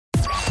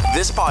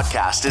This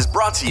podcast is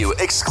brought to you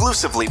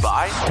exclusively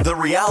by the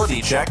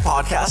Reality Check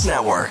Podcast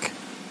Network.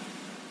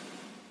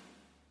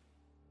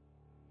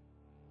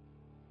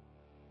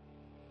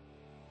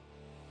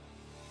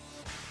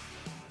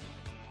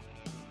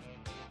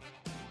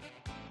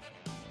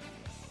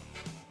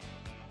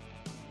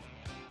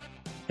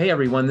 Hey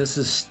everyone, this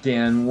is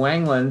Stan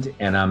Wangland,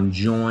 and I'm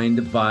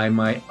joined by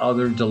my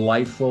other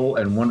delightful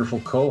and wonderful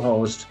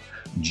co-host,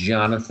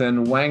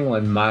 Jonathan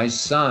Wangland, my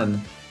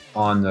son,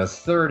 on the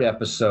third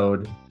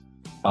episode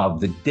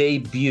of the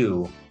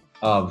debut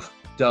of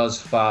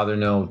Does Father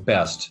Know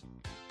Best?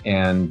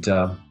 And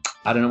I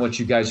don't know what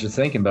you guys are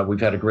thinking, but we've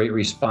had a great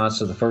response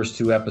to the first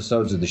two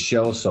episodes of the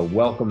show, so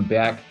welcome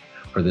back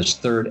for this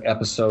third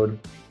episode,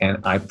 and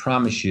I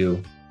promise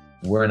you,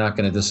 we're not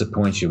going to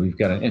disappoint you. We've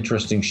got an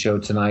interesting show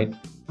tonight,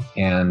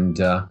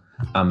 and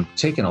I'm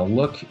taking a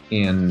look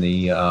in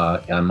the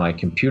on my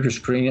computer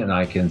screen, and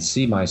I can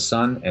see my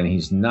son, and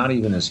he's not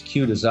even as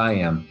cute as I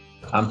am.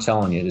 I'm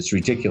telling you, it's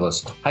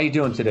ridiculous. How you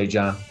doing today,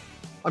 John?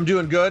 I'm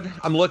doing good.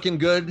 I'm looking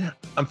good.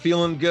 I'm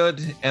feeling good.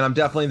 And I'm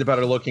definitely the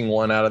better looking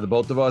one out of the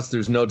both of us.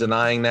 There's no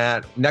denying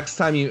that. Next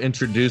time you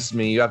introduce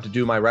me, you have to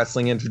do my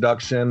wrestling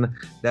introduction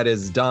that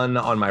is done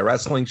on my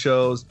wrestling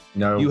shows.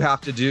 No. You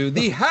have to do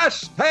the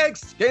hashtag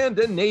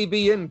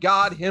Scandinavian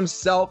God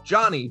himself,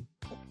 Johnny,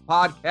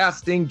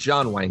 podcasting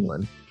John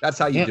Wangland. That's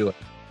how you do it.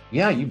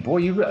 Yeah,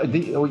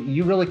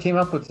 you really came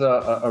up with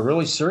a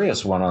really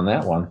serious one on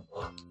that one.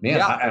 Man,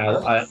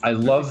 yeah. I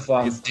love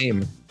his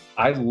name.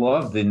 I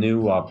love the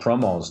new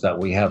promos that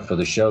we have for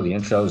the show, the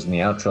intros and the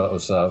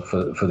outros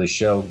for the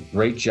show.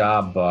 Great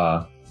job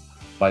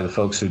by the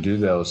folks who do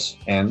those.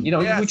 And, you know,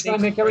 we try to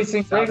make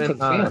everything great for the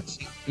fans.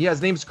 Yeah,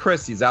 his name's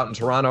Chris. He's out in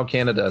Toronto,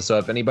 Canada. So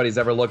if anybody's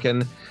ever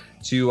looking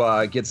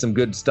to get some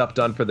good stuff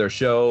done for their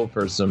show,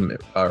 for some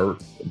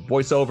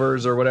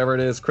voiceovers or whatever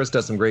it is, Chris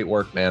does some great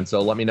work, man.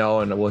 So let me know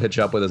and we'll hit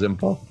you up with his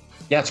info.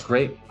 Yeah, it's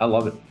great. I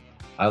love it.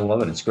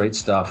 It's great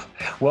stuff.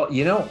 Well,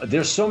 you know,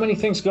 there's so many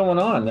things going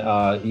on.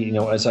 You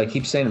know, as I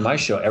keep saying in my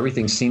show,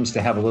 everything seems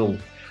to have a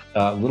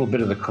little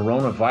bit of the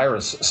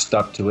coronavirus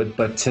stuck to it.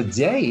 But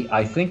today,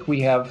 I think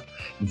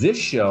this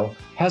show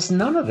has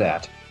none of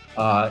that.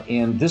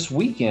 And this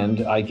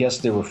weekend, I guess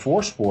there were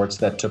 4 sports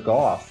that took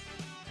off.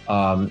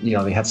 You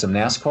know, they had some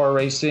NASCAR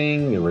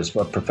racing. There was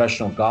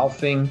professional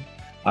golfing.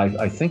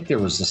 I think there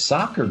was a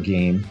soccer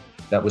game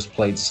that was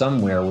played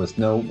somewhere with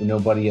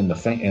nobody in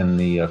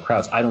the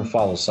crowds. I don't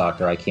follow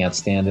soccer. I can't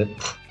stand it.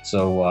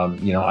 So,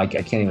 you know, I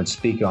can't even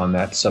speak on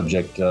that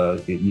subject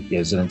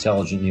as an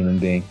intelligent human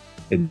being.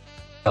 It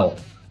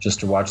helped just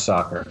to watch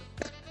soccer.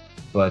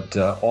 But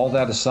all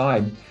that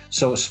aside,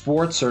 so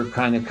sports are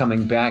kind of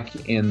coming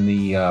back in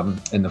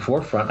the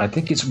forefront. I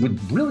think it's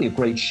really a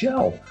great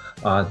show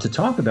to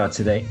talk about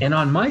today. And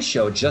on my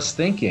show, Just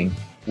Thinking,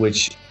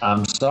 which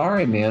I'm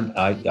sorry, man,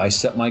 I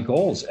set my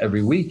goals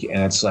every week,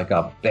 and it's like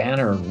a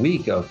banner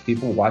week of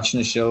people watching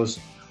the shows.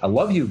 I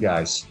love you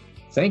guys.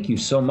 Thank you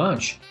so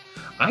much.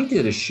 I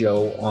did a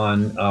show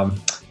on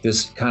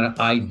this kind of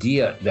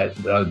idea that,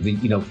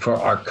 for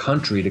our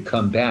country to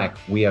come back,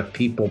 we have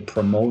people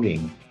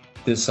promoting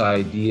this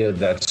idea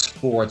that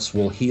sports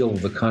will heal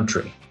the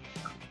country.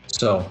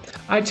 So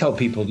I tell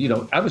people, you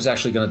know, I was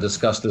actually going to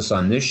discuss this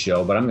on this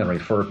show, but I'm going to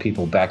refer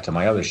people back to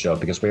my other show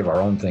because we have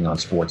our own thing on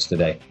sports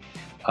today.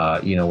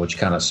 You know, which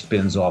kind of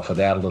spins off of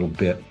that a little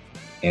bit,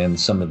 and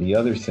some of the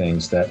other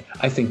things that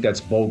I think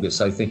that's bogus.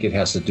 I think it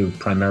has to do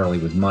primarily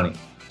with money.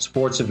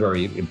 Sports are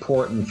very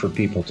important for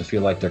people to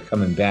feel like they're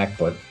coming back,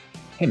 but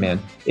hey, man,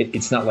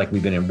 it's not like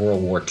we've been in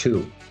World War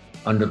II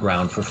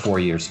underground for 4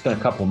 years. It's been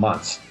a couple of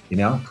months, you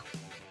know?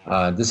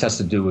 This has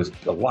to do with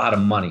a lot of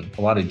money,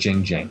 a lot of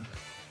jing-jing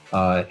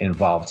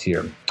involved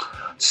here.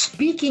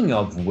 Speaking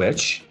of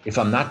which, if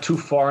I'm not too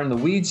far in the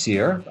weeds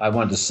here, I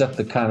wanted to set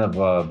the kind of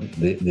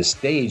the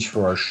stage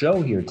for our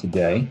show here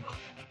today.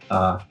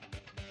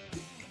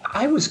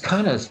 I was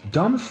kind of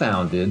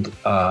dumbfounded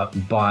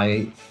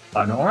by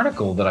an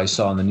article that I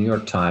saw in the New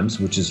York Times,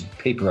 which is a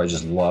paper I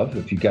just love.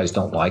 If you guys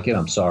don't like it,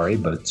 I'm sorry,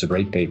 but it's a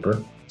great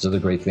paper. There's other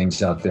great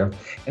things out there.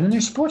 And in their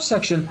sports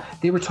section,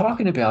 they were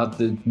talking about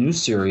the new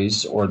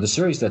series, or the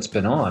series that's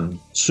been on,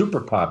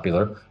 super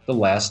popular, The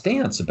Last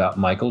Dance, about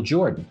Michael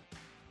Jordan.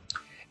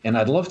 And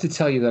I'd love to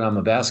tell you that I'm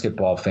a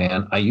basketball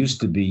fan. I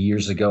used to be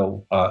years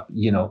ago,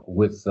 you know,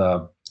 with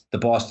the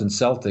Boston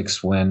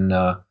Celtics when,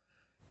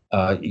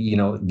 you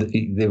know,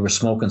 they were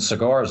smoking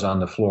cigars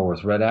on the floor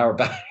with Red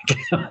Auerbach.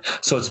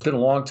 So it's been a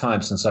long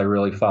time since I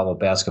really followed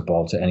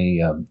basketball to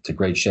any to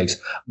great shakes.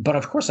 But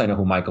of course, I know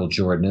who Michael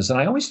Jordan is,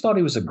 and I always thought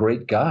he was a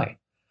great guy.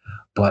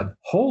 But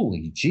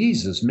holy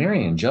Jesus,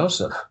 Mary and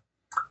Joseph,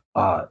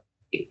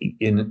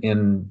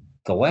 in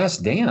The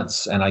Last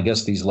Dance, and I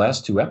guess these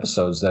last 2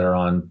 episodes that are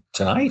on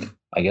tonight,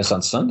 I guess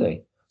on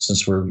Sunday,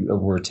 since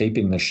we're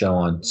taping the show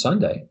on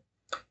Sunday.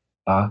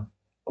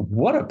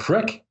 What a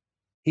prick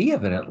he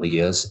evidently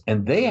is.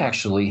 And they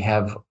actually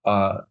have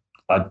a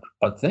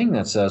thing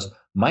that says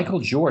Michael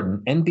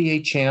Jordan,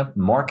 NBA champ,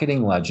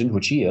 marketing legend,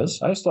 which he is.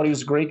 I just thought he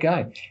was a great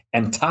guy.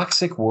 And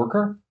toxic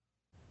worker.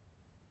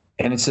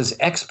 And it says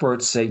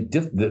experts say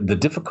the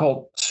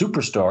difficult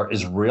superstar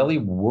is really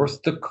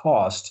worth the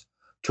cost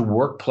to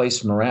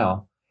workplace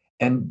morale.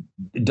 And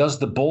does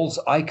the Bulls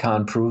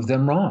icon prove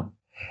them wrong?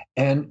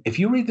 And if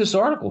you read this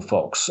article,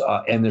 folks,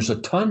 and there's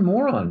a ton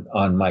more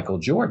on Michael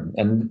Jordan,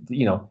 and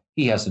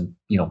he hasn't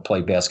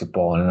played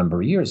basketball in a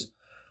number of years.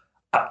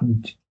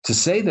 To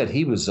say that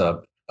he was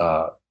a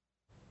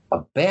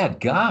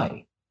bad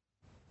guy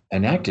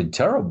and acted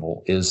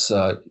terrible is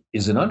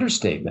an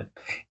understatement.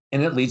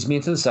 And it leads me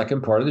into the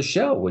second part of the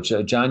show, which,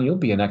 John, you'll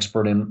be an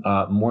expert in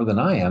more than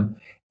I am.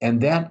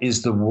 And that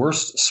is the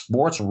worst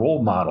sports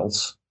role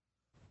models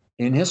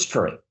in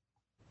history.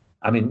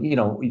 I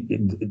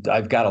mean,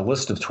 I've got a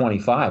list of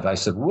 25. I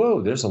said,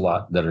 whoa, there's a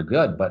lot that are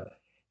good. But,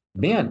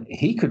 man,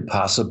 he could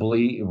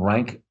possibly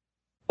rank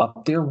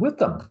up there with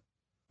them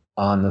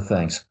on the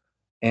things.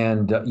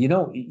 And,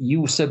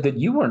 you said that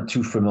you weren't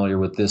too familiar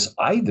with this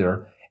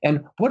either.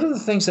 And what are the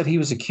things that he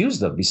was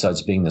accused of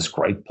besides being this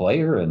great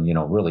player and,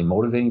 really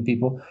motivating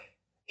people?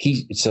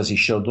 It says he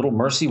showed little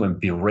mercy when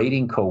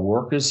berating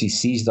coworkers. He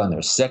seized on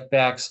their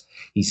setbacks.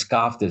 He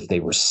scoffed if they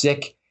were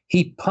sick.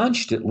 He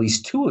punched at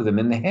least 2 of them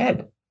in the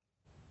head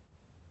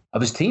of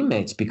his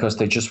teammates because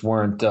they just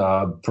weren't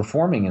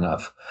performing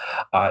enough.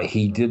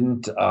 He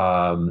didn't, he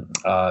was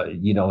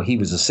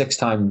a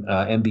 6-time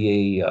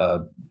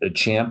NBA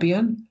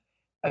champion.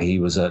 He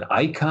was an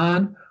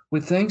icon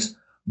with things.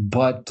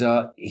 But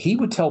he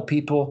would tell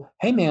people,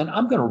 hey, man,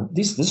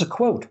 this is a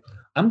quote,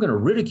 I'm going to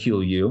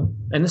ridicule you.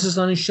 And this is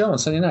on his show on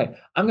Sunday night.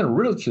 I'm going to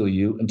ridicule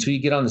you until you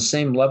get on the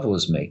same level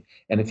as me.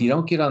 And if you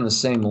don't get on the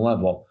same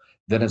level,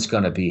 then it's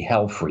going to be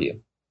hell for you.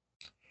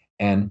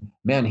 And,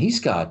 man, he's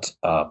got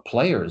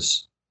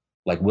players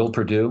like Will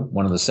Perdue,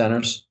 one of the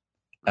centers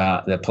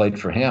that played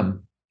for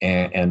him,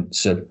 and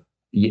said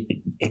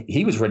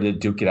he was ready to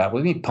duke it out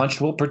with me. He punched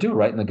Will Perdue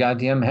right in the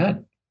goddamn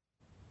head.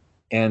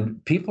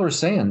 And people are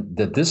saying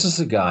that this is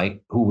a guy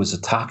who was a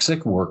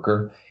toxic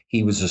worker.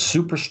 He was a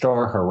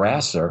superstar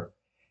harasser.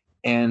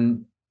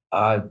 And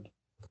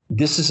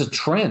this is a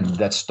trend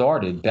that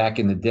started back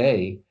in the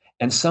day.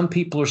 And some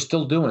people are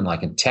still doing,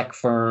 like in tech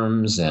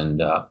firms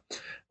and,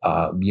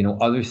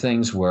 other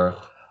things where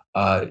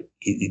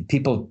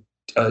people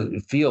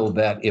feel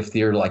that if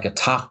they're like a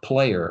top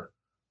player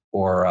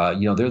or,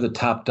 they're the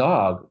top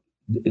dog,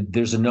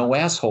 there's a no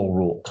asshole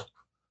rule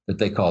that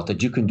they call it,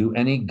 that you can do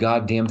any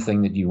goddamn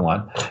thing that you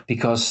want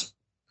because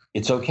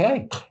it's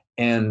okay.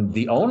 And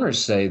the owners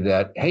say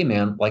that, hey,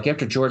 man, like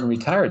after Jordan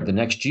retired the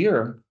next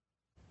year,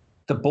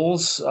 the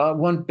Bulls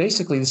won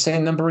basically the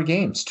same number of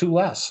games, 2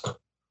 less,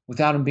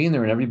 without him being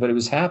there, and everybody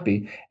was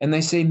happy. And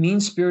they say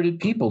mean-spirited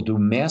people do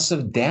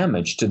massive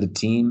damage to the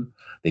team.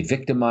 They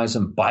victimize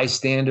them,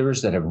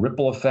 bystanders that have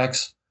ripple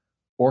effects,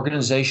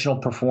 organizational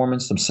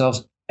performance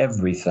themselves,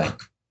 everything.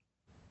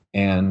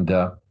 And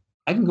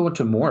I can go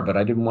into more, but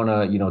I didn't want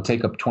to,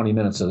 take up 20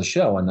 minutes of the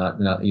show and not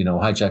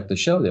hijack the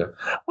show there.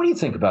 What do you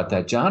think about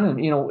that, John?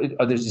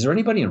 And, is there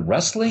anybody in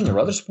wrestling or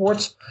other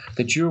sports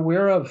that you're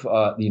aware of,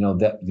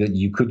 that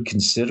you could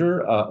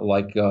consider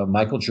like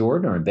Michael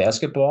Jordan, or in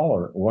basketball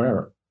or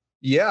whatever?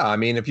 Yeah, I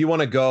mean, if you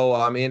want to go,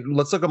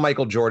 let's look at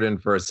Michael Jordan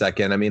for a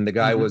second. I mean, the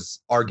guy was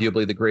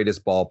arguably the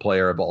greatest ball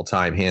player of all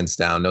time, hands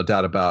down, no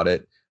doubt about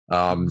it.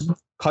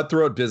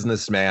 Cutthroat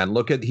businessman.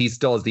 He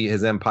still has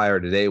his empire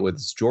today with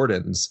his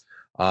Jordans.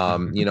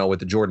 With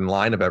the Jordan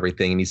line of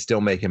everything, and he's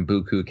still making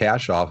buku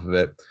cash off of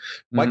it.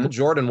 Michael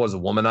Jordan was a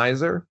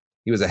womanizer.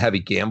 He was a heavy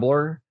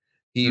gambler.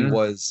 He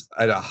was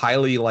a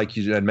highly, like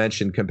you had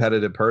mentioned,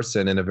 competitive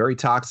person and a very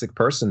toxic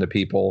person to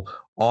people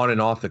on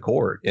and off the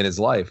court in his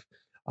life.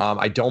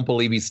 I don't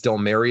believe he's still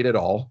married at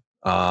all.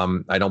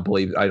 I don't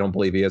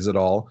believe he is at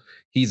all.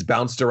 He's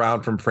bounced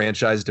around from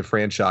franchise to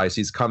franchise.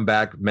 He's come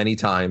back many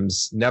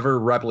times, never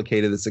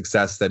replicated the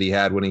success that he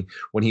had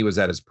when he was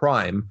at his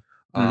prime.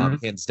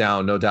 Hands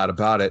down, no doubt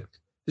about it.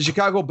 The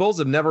Chicago Bulls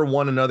have never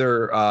won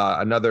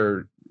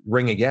another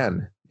ring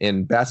again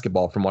in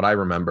basketball, from what I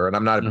remember. And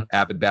I'm not an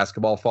avid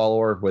basketball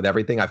follower with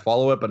everything. I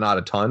follow it, but not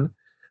a ton.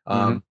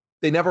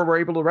 They never were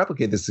able to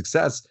replicate the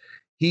success.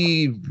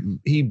 He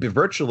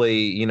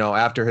virtually,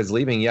 after his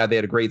leaving, they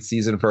had a great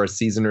season for a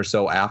season or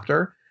so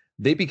after.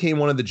 They became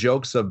one of the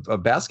jokes of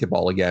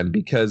basketball again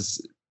because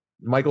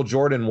Michael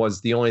Jordan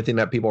was the only thing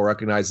that people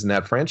recognized in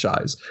that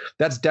franchise.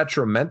 That's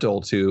detrimental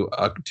to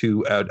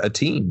a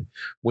team.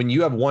 When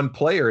you have one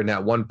player and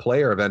that one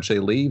player eventually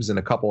leaves and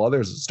a couple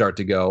others start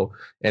to go,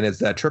 and it's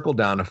that trickle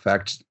down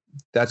effect.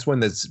 That's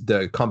when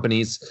the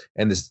companies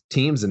and the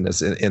teams in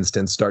this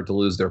instance start to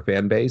lose their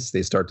fan base.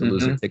 They start to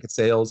lose their ticket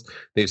sales.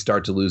 They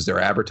start to lose their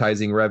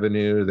advertising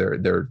revenue,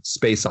 their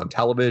space on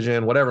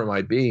television, whatever it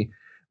might be.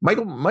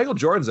 Michael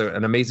Jordan's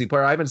an amazing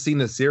player. I haven't seen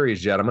this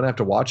series yet. I'm going to have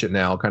to watch it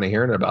now, kind of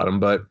hearing about him.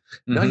 But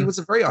no, he was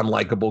a very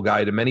unlikable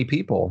guy to many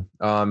people.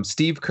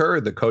 Steve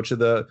Kerr, the coach of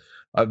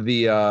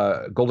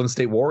the Golden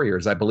State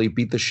Warriors, I believe,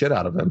 beat the shit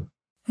out of him.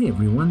 Hey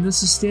everyone,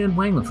 this is Stan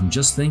Wangler from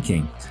Just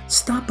Thinking.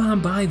 Stop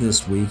on by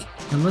this week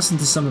and listen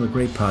to some of the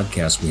great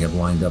podcasts we have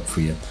lined up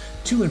for you.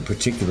 Two in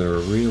particular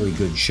are really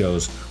good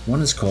shows.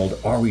 One is called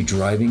Are We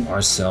Driving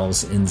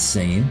Ourselves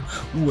Insane?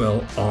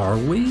 Well, are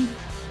we?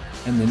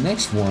 And the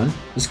next one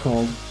is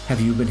called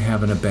Have You Been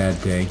Having a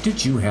Bad Day?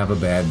 Did you have a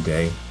bad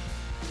day?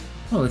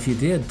 Well, if you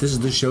did, this is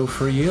the show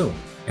for you.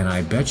 And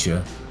I bet you,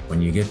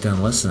 when you get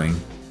done listening,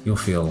 you'll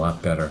feel a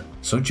lot better.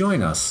 So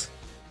join us.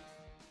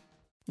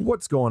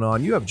 What's going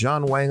on? You have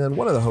John Wangland,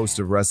 one of the hosts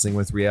of Wrestling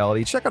with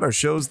Reality. Check out our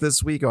shows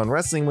this week on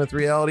Wrestling with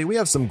Reality. We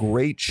have some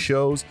great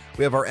shows.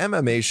 We have our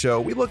MMA show.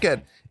 We look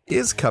at,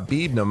 is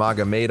Khabib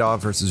Nurmagomedov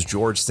versus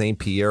George St.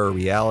 Pierre a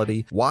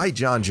reality? Why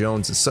John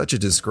Jones is such a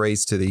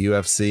disgrace to the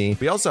UFC.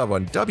 We also have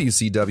on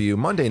WCW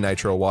Monday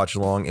Nitro Watch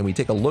Along, and we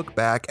take a look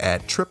back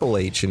at Triple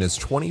H in his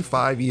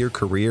 25-year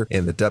career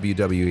in the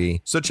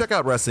WWE. So check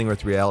out Wrestling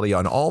with Reality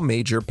on all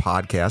major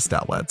podcast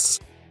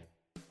outlets.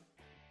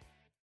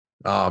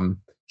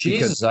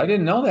 Jesus, I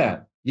didn't know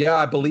that. Yeah,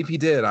 I believe he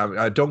did.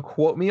 I don't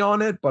quote me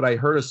on it, but I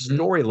heard a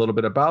story a little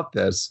bit about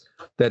this,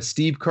 that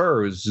Steve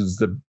Kerr, who's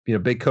the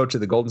big coach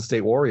of the Golden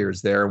State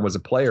Warriors there and was a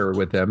player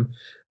with him,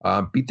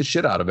 beat the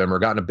shit out of him or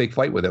got in a big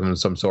fight with him of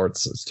some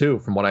sorts too,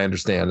 from what I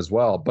understand as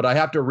well. But I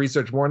have to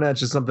research more on that. It's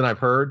just something I've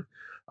heard,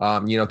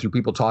 through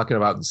people talking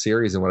about the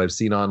series and what I've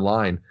seen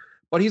online.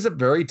 But he was a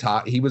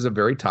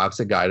very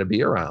toxic guy to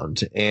be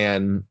around.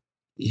 And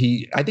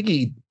he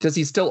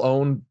still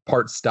own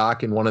part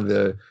stock in one of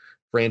the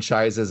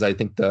franchises, I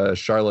think the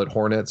Charlotte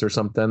Hornets or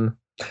something.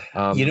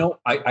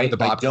 The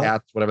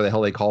Bobcats, whatever the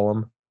hell they call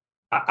them.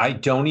 I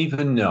don't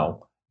even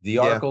know. The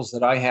articles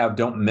that I have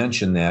don't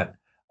mention that.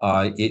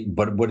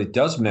 But what it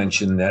does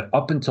mention that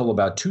up until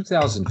about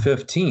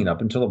 2015,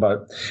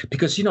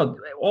 because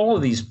all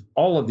of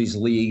these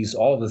leagues,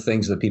 all of the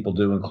things that people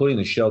do, including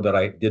the show that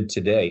I did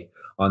today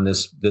on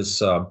this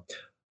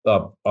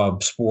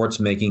sports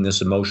making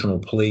this emotional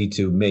plea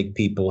to make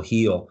people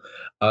heal.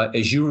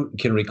 As you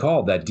can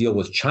recall, that deal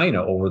with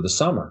China over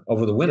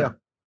the winter.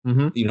 Yeah.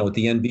 Mm-hmm. With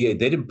the NBA,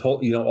 they didn't pull.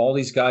 All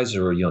these guys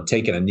are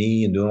taking a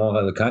knee and doing all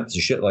other kinds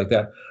of shit like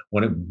that.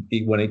 When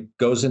it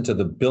goes into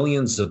the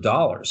billions of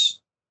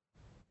dollars,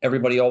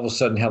 everybody all of a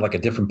sudden had like a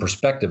different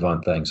perspective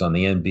on things on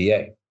the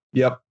NBA.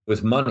 Yep,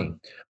 with money.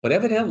 But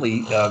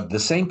evidently, the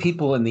same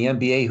people in the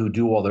NBA who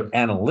do all their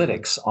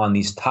analytics on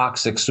these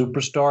toxic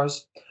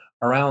superstars.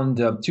 Around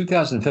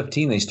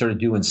 2015, they started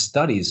doing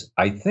studies,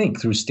 I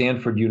think, through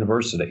Stanford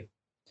University.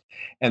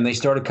 And they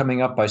started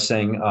coming up by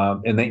saying,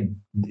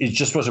 it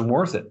just wasn't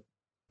worth it.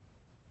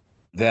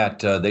 That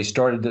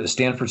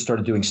Stanford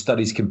started doing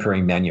studies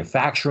comparing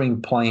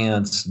manufacturing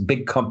plants,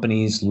 big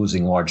companies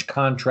losing large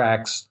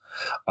contracts,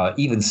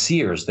 even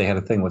Sears. They had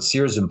a thing with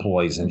Sears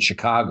employees in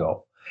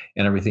Chicago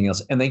and everything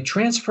else. And they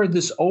transferred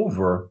this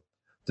over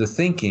to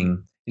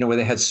thinking, where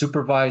they had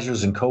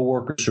supervisors and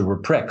coworkers who were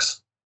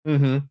pricks.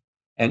 Mm-hmm.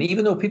 And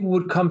even though people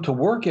would come to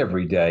work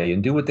every day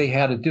and do what they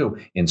had to do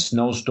in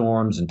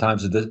snowstorms and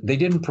times of this, they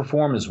didn't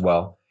perform as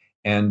well.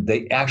 And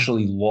they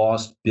actually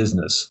lost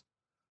business,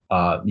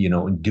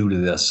 due to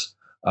this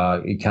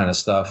kind of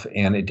stuff.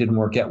 And it didn't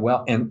work out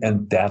well.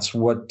 And that's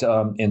what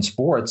in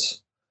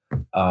sports,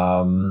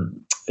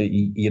 they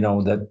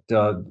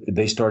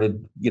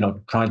started,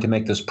 trying to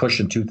make this push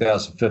in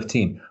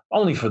 2015,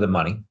 only for the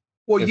money.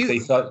 Well, they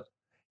thought.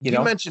 You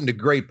mentioned a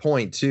great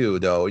point too,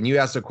 though, and you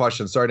asked a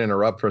question. Sorry to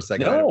interrupt for a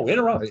second. No,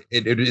 interrupt.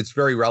 It's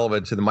very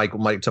relevant to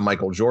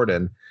Michael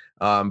Jordan.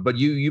 But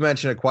you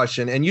mentioned a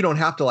question, and you don't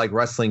have to like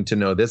wrestling to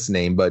know this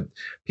name, but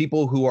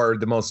people who are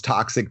the most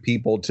toxic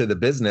people to the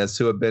business,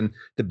 who have been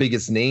the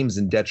biggest names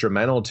and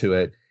detrimental to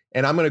it.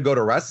 And I'm going to go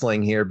to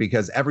wrestling here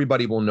because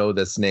everybody will know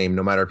this name,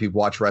 no matter if you've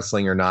watched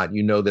wrestling or not.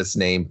 You know this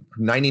name.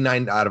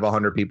 99 out of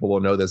 100 people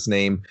will know this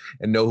name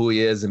and know who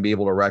he is and be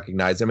able to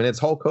recognize him. And it's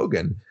Hulk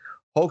Hogan.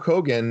 Hulk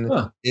Hogan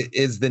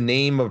is the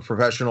name of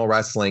professional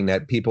wrestling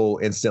that people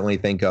instantly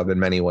think of in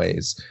many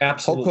ways.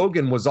 Absolutely. Hulk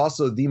Hogan was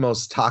also the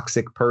most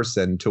toxic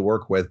person to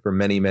work with for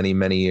many, many,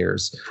 many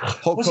years.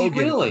 Was he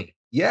really?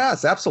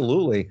 Yes,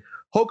 absolutely.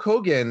 Hulk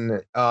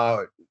Hogan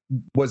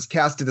was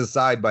casted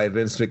aside by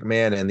Vince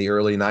McMahon in the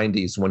early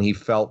 90s when he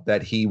felt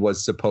that he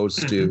was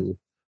supposed to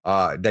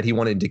that he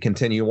wanted to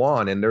continue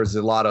on. And there's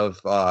a lot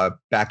of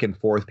back and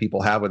forth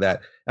people have with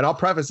that. And I'll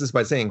preface this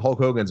by saying Hulk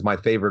Hogan's my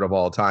favorite of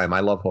all time. I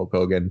love Hulk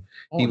Hogan.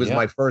 He was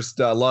my first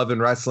love in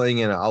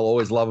wrestling, and I'll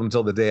always love him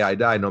till the day I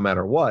die, no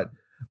matter what.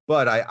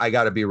 But I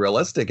got to be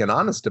realistic and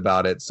honest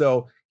about it.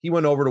 So he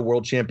went over to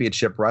World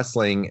Championship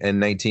Wrestling in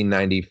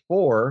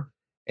 1994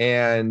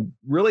 and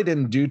really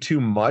didn't do too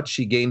much.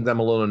 He gained them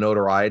a little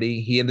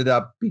notoriety. He ended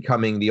up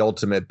becoming the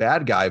ultimate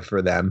bad guy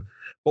for them.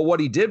 But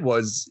what he did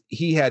was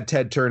he had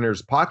Ted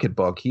Turner's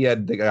pocketbook. He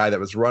had the guy that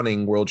was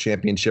running World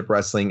Championship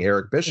Wrestling,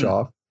 Eric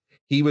Bischoff.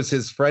 He was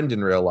his friend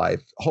in real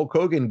life. Hulk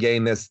Hogan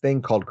gained this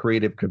thing called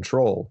creative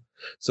control.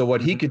 So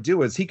what he could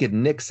do is he could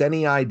nix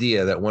any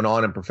idea that went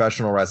on in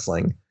professional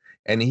wrestling.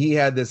 And he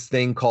had this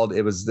thing called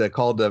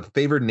the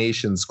favored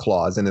nations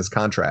clause in his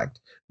contract.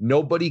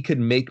 Nobody could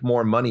make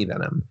more money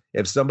than him.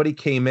 If somebody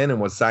came in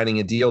and was signing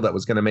a deal that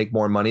was going to make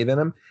more money than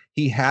him,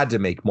 he had to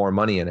make more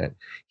money in it.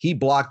 He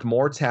blocked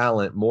more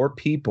talent, more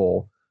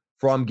people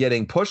from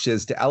getting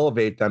pushes to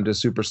elevate them to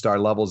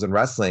superstar levels in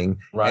wrestling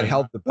and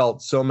held the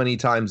belt so many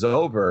times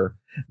over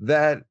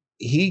that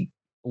he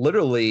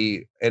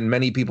literally, in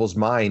many people's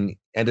mind,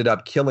 ended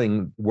up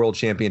killing World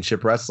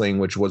Championship Wrestling,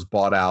 which was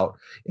bought out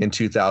in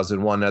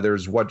 2001. Now,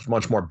 there's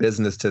much more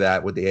business to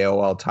that with the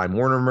AOL Time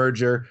Warner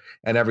merger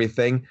and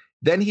everything.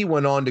 Then he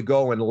went on to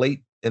go in the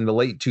late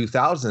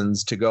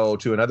 2000s to go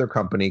to another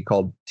company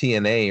called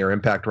TNA, or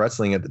Impact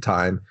Wrestling at the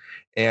time.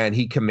 And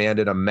he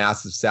commanded a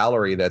massive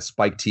salary that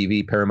Spike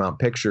TV, Paramount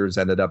Pictures,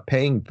 ended up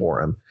paying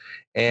for him.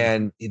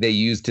 And they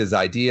used his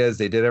ideas.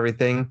 They did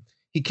everything.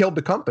 He killed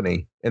the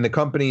company, and the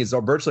company is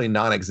virtually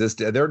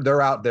non-existent.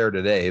 They're out there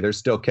today. They're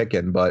still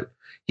kicking, but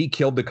he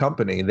killed the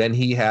company. Then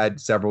he had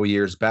several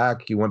years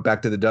back. He went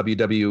back to the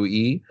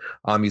WWE.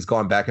 He's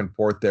gone back and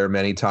forth there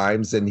many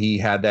times, and he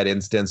had that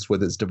instance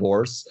with his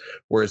divorce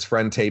where his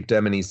friend taped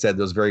him and he said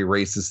those very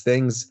racist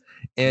things.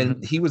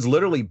 And he was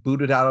literally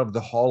booted out of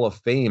the Hall of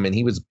Fame, and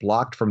he was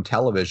blocked from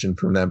television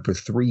from them for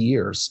 3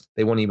 years.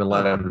 They wouldn't even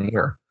let him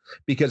near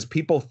because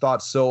people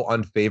thought so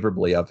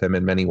unfavorably of him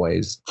in many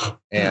ways.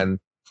 And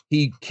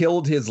he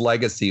killed his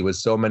legacy with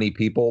so many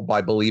people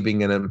by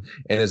believing in him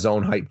and his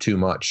own hype too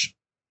much.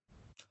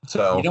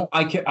 So,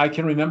 I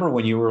can remember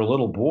when you were a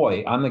little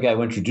boy. I'm the guy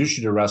who introduced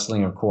you to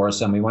wrestling, of course,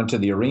 and we went to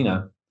the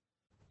arena.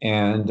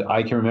 And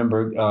I can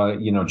remember,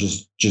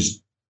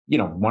 just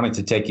wanting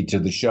to take you to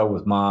the show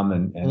with mom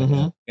and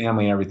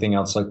family and everything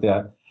else like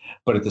that.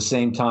 But at the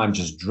same time,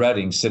 just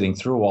dreading sitting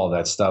through all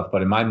that stuff.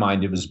 But in my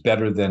mind, it was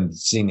better than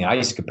seeing the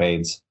Ice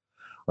Capades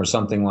or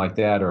something like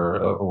that,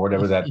 or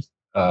whatever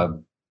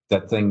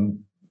that thing,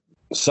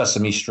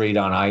 Sesame Street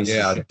on Ice.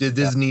 Yeah,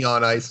 Disney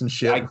on Ice and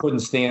shit. I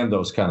couldn't stand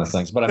those kind of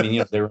things. But I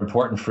mean, they were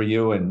important for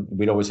you, and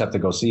we'd always have to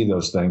go see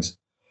those things.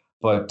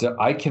 But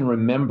I can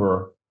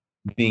remember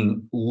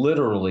being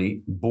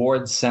literally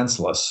bored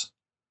senseless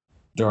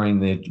during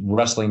the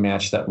wrestling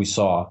match that we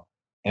saw.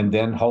 And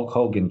then Hulk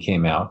Hogan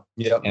came out.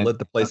 Yeah, lit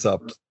the place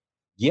up.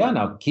 Yeah,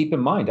 now keep in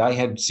mind, I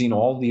had seen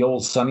all the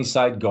old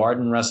Sunnyside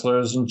Garden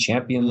wrestlers and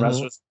champion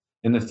wrestlers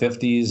in the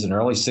 50s and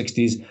early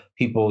 60s.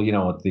 People,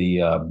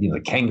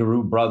 the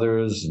Kangaroo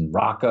Brothers and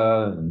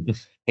Rocca and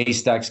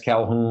Haystacks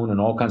Calhoun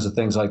and all kinds of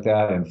things like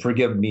that. And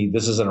forgive me,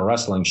 this isn't a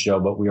wrestling show,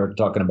 but we are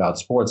talking about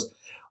sports.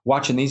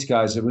 Watching these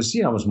guys, it was,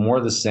 it was more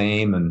the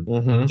same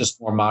and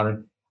just more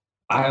modern.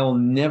 I'll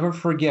never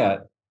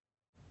forget,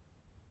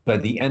 by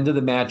the end of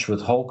the match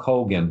with Hulk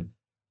Hogan,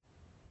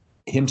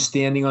 him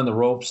standing on the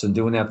ropes and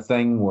doing that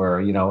thing where,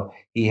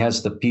 he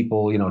has the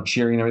people,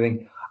 cheering and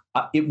everything.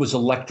 It was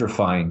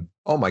electrifying.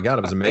 Oh my God,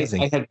 it was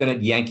amazing. I had been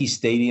at Yankee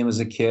Stadium as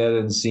a kid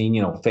and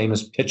seen,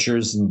 famous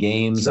pitchers and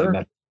games. Sure. I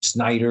met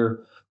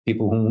Snyder,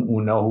 people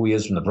who know who he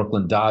is from the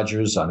Brooklyn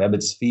Dodgers on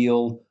Ebbets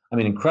Field. I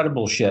mean,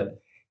 incredible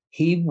shit.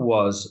 He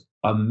was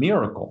a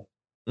miracle.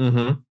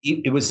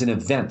 It was an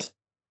event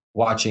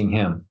watching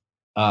him.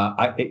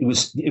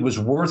 It was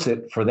worth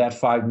it for that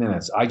 5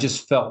 minutes. I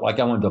just felt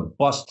like I wanted to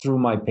bust through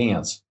my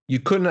pants. You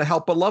couldn't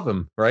help but love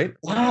him, right?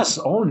 Yes.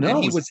 Oh, no.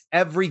 And he was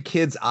every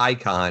kid's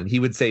icon. He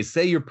would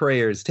say your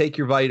prayers, take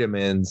your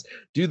vitamins,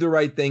 do the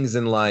right things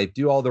in life,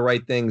 do all the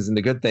right things and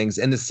the good things.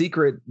 And the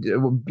secret,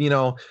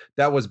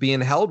 that was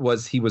being held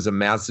was he was a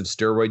massive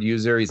steroid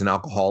user. He's an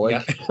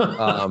alcoholic.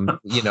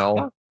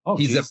 Yeah.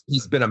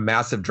 He's been a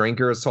massive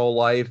drinker his whole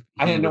life.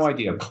 I had no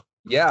idea.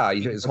 Yeah,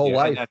 his whole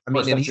life. I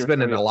mean, and he's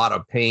been in a lot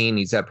of pain.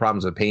 He's had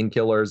problems with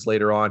painkillers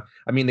later on.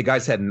 I mean, the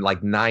guy's had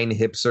like 9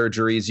 hip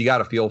surgeries. You got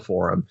to feel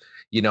for him.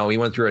 He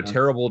went through a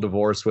terrible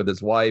divorce with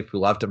his wife, who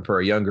left him for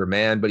a younger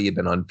man, but he had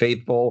been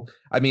unfaithful.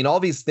 I mean, all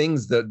these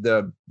things.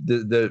 The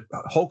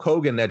Hulk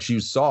Hogan that you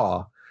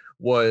saw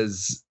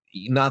was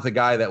not the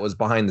guy that was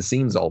behind the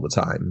scenes all the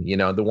time.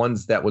 The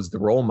ones that was the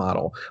role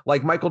model,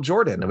 like Michael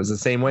Jordan. It was the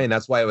same way, and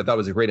that's why I thought it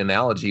was a great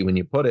analogy when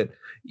you put it.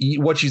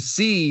 What you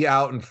see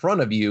out in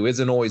front of you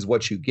isn't always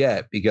what you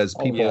get, because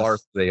people are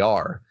who they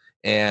are,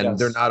 and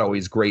they're not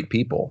always great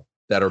people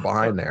that are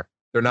behind there.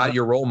 They're not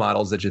your role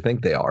models that you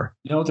think they are.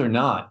 No, they're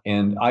not.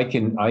 And I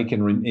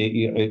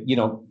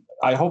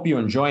hope you're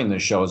enjoying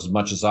this show as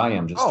much as I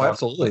am.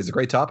 Absolutely. It's a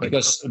great topic.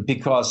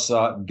 Because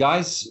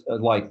guys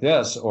like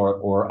this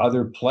or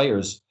other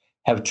players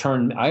have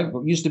turned. I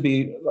used to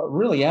be a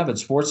really avid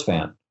sports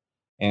fan,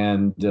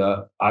 and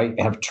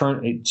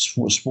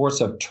sports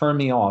have turned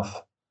me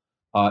off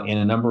in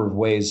a number of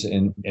ways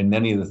in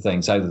many of the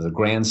things, either the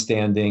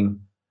grandstanding,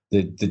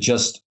 the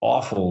just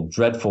awful,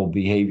 dreadful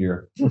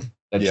behavior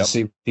that you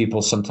see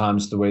people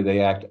sometimes, the way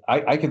they act.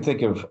 I can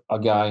think of a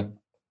guy,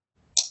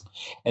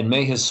 and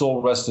may his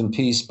soul rest in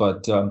peace,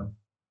 but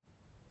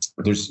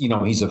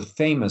he's a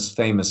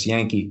famous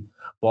Yankee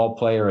ball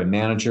player and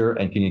manager.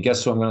 And can you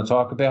guess who I'm going to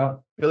talk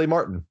about? Billy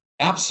Martin.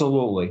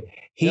 Absolutely.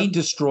 He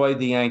destroyed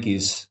the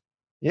Yankees.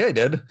 Yeah, he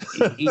did.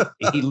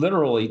 he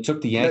literally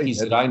took the Yankees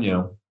that I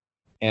knew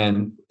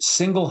and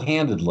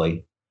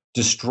single-handedly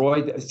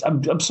destroyed.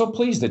 I'm so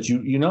pleased that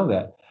you know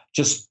that.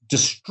 Just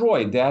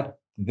destroyed that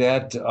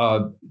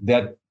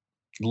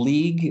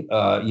league,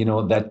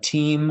 that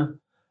team,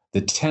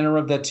 the tenor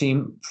of that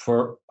team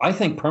for, I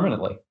think,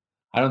 permanently.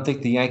 I don't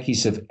think the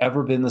Yankees have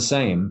ever been the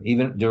same,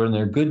 even during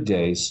their good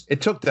days.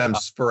 It took them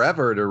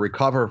forever to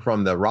recover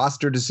from the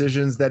roster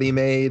decisions that he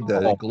made,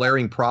 the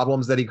glaring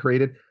problems that he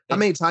created. How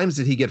many times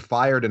did he get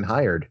fired and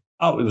hired?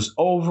 Oh, it was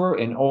over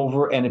and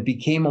over, and it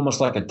became almost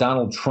like a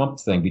Donald Trump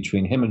thing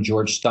between him and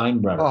George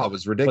Steinbrenner. Oh, it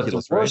was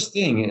ridiculous. But the worst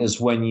thing is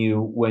when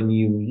you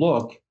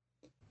look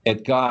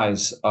at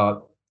guys.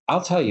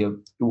 I'll tell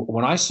you,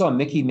 when I saw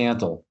Mickey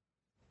Mantle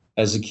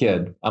as a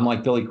kid, I'm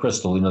like Billy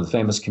Crystal, the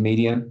famous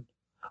comedian.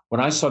 When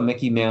I saw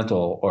Mickey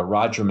Mantle or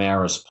Roger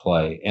Maris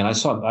play, and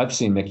I've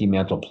seen Mickey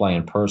Mantle play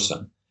in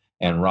person,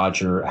 and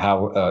Roger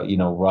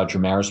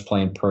Maris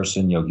play in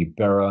person, Yogi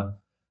Berra,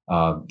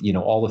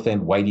 all the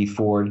fame, Whitey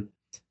Ford.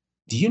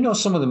 Do you know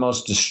some of the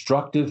most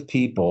destructive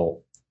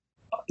people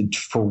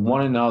for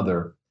one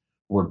another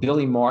were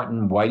Billy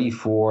Martin, Whitey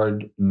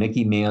Ford,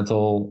 Mickey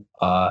Mantle,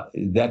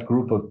 that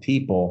group of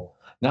people?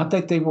 Not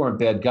that they weren't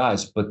bad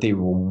guys, but they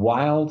were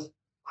wild,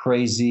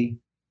 crazy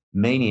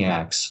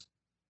maniacs.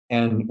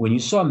 And when you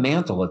saw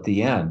Mantle at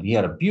the end, he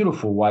had a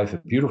beautiful wife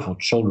and beautiful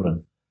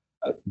children.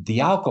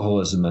 The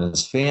alcoholism in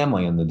his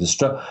family and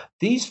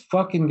these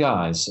fucking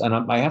guys, and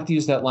I have to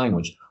use that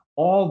language,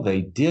 all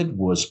they did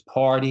was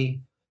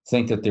party,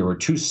 think that there were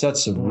two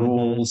sets of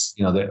rules,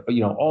 they're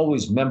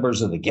always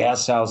members of the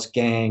Gas House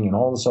Gang and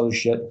all this other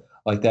shit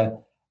like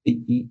that.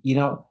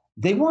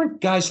 They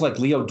weren't guys like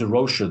Leo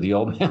DeRocher, the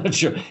old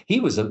manager. He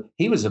was a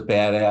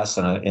badass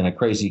and a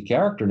crazy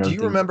character. Do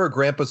you remember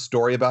Grandpa's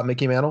story about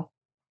Mickey Mantle?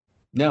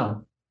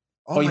 No.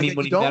 Oh, you mean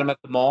when you met him at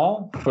the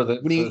mall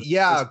because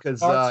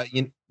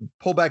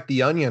pull back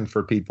the onion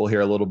for people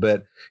here a little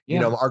bit.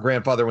 Yeah. Our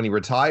grandfather, when he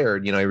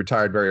retired, he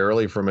retired very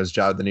early from his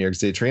job at the New York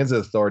State Transit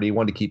Authority. He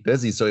wanted to keep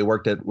busy, so he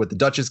worked with the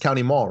Dutchess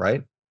County Mall,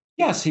 right?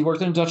 Yes, he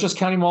worked in Dutchess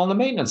County Mall in the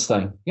maintenance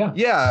thing. Yeah.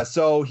 Yeah.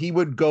 So he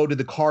would go to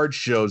the card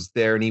shows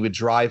there, and he would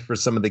drive for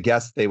some of the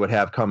guests they would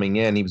have coming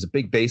in. He was a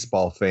big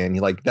baseball fan.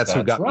 That's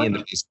who got me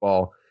into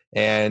baseball.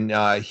 And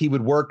he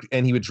would work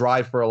and he would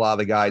drive for a lot of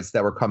the guys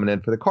that were coming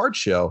in for the card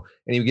show,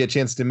 and he would get a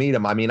chance to meet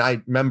them. I mean,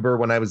 I remember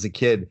when I was a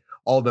kid,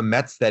 all the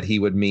Mets that he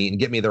would meet and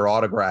get me their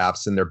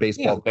autographs and their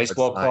baseball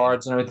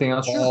cards and everything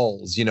else.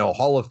 Balls,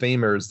 Hall of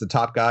Famers, the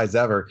top guys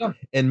ever. Yeah.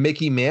 And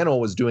Mickey Mantle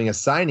was doing a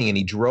signing and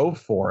he drove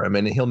for him,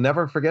 and he'll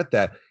never forget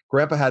that.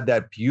 Grandpa had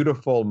that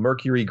beautiful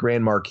Mercury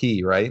Grand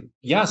Marquis, right?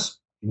 Yes.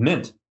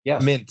 Mint.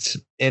 Yes. Mint.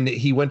 And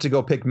he went to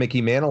go pick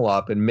Mickey Mantle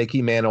up, and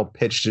Mickey Mantle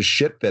pitched a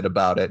shit fit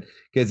about it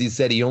because he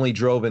said he only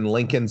drove in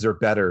Lincolns or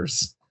better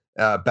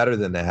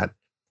than that.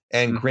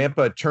 And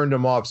Grandpa turned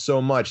him off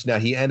so much. Now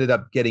he ended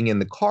up getting in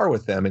the car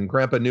with them, and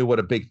Grandpa knew what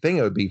a big thing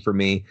it would be for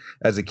me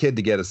as a kid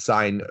to get a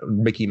signed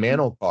Mickey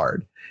Mantle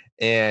card.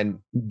 And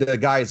the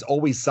guys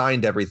always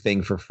signed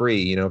everything for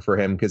free, for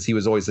him, because he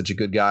was always such a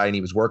good guy, and he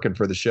was working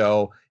for the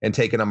show and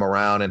taking them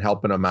around and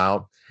helping them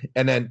out.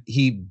 And then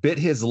he bit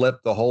his lip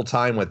the whole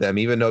time with them,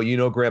 even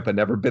though, Grandpa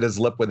never bit his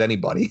lip with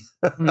anybody.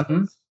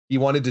 He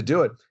wanted to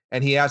do it.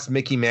 And he asked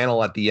Mickey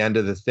Mantle at the end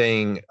of the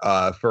thing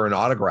for an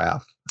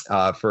autograph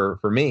for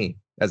me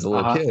as a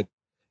little kid.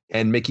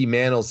 And Mickey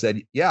Mantle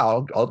said, yeah,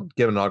 I'll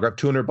give an autograph,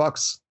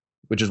 $200,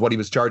 which is what he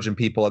was charging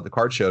people at the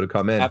card show to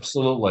come in.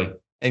 Absolutely.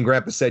 And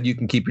Grandpa said, you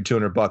can keep your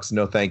 $200.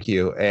 No, thank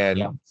you.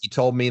 And he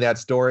told me that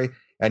story,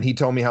 and he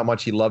told me how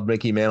much he loved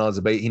Mickey Mantle as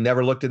a baby. He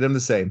never looked at him the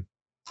same.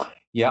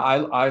 Yeah,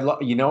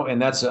 and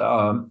that's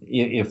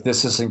if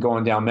this isn't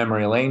going down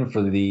memory lane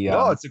for the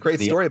it's a great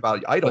story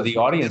about Idol. For the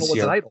audience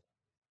here.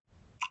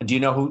 Do you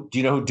know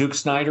who Duke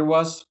Snider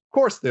was? Of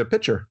course, the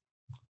pitcher.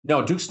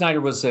 No, Duke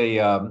Snider was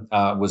an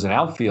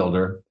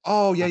outfielder.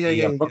 Oh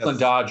yeah. Brooklyn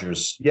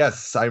Dodgers.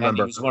 Yes, I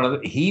remember.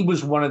 He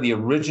was one of the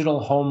original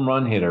home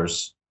run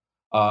hitters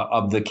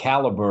of the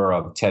caliber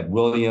of Ted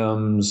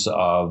Williams,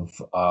 of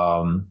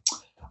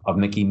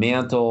Mickey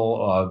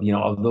Mantle,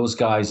 of those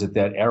guys at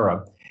that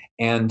era.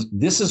 And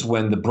this is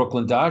when the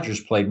Brooklyn Dodgers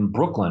played in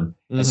Brooklyn.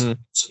 Do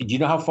you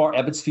know how far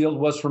Ebbets Field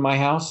was from my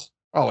house?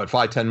 Oh, at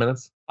 5-10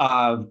 minutes?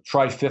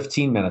 Try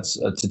 15 minutes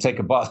to take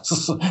a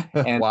bus.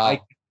 And wow.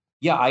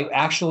 I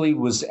actually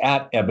was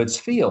at Ebbets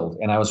Field,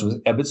 and I was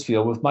with Ebbets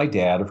Field with my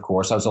dad, of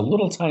course. I was a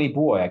little tiny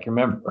boy. I can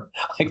remember,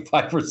 like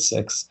 5 or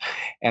 6.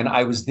 And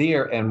I was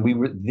there, and we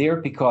were there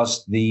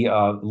because the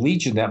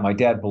Legion that my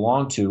dad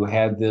belonged to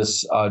had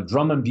this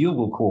drum and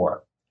bugle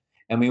corps.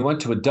 And we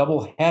went to a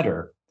double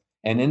header.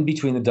 And in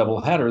between the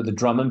doubleheader, the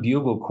drum and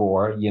bugle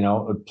corps,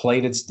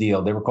 played its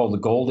deal. They were called the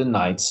Golden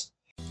Knights.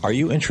 Are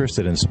you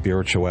interested in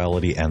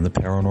spirituality and the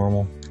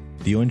paranormal?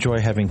 Do you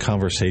enjoy having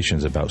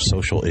conversations about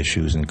social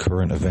issues and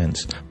current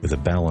events with a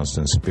balanced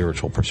and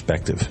spiritual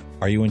perspective?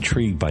 Are you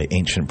intrigued by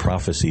ancient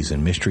prophecies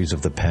and mysteries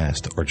of the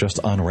past, or just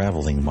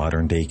unraveling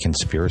modern-day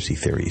conspiracy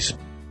theories?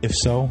 If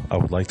so, I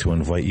would like to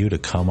invite you to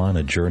come on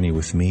a journey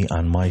with me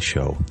on my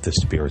show, The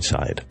Spirit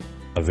Side.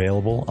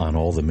 Available on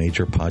all the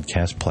major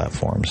podcast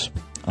platforms.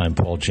 I'm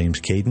Paul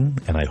James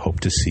Caden, and I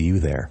hope to see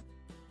you there.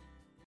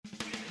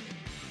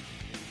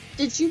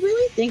 Did you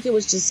really think it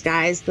was just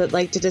guys that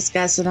like to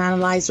discuss and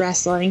analyze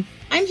wrestling?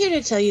 I'm here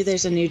to tell you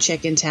there's a new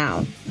chick in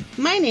town.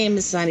 My name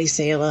is Sunny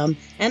Salem,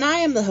 and I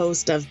am the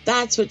host of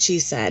That's What She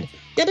Said,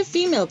 Get a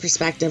female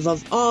perspective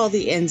of all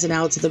the ins and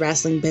outs of the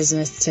wrestling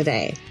business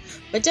today.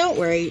 But don't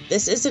worry,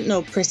 this isn't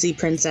no prissy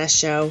princess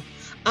show.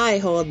 I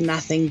hold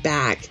nothing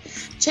back.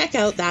 Check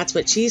out That's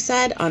What She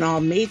Said on all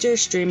major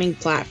streaming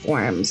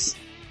platforms.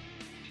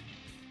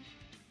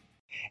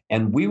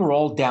 And we were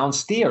all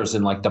downstairs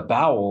in like the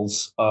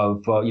bowels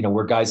of,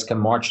 where guys come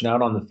marching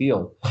out on the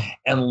field.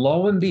 And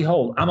lo and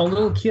behold, I'm a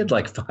little kid,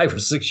 like 5 or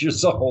 6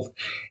 years old.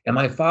 And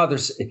my father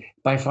says,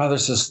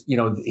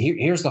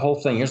 here's the whole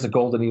thing. Here's the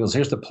Golden Eagles.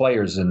 Here's the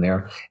players in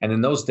there. And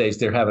in those days,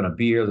 they're having a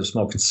beer. They're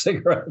smoking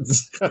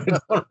cigarettes. They're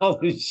doing all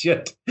this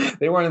shit.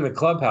 They weren't in the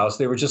clubhouse.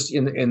 They were just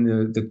in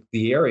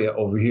the area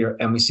over here.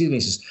 And we see them. He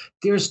says,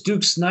 there's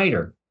Duke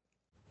Snyder.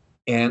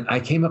 And I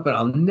came up and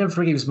I'll never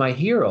forget, he was my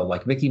hero,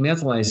 like Mickey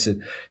Mantle. And I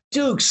said,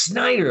 Duke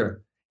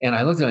Snyder. And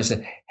I looked at him and I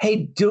said, hey,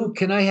 Duke,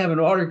 can I have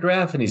an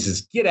autograph? And he says,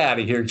 get out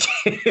of here,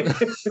 kid.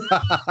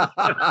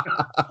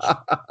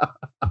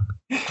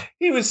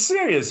 He was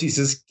serious. He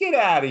says, get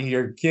out of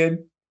here, kid.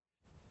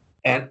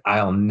 And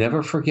I'll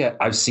never forget,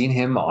 I've seen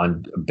him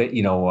on,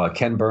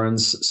 Ken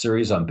Burns'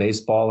 series on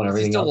baseball and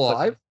everything else. Is he still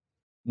alive?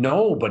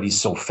 No, but he's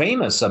so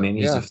famous. I mean,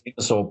 he's a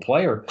famous old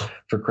player,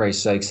 for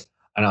Christ's sakes.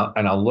 And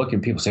I'll look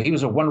and people say he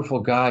was a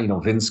wonderful guy.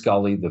 Vin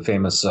Scully, the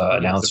famous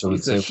announcer,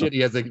 would say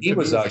he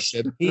was a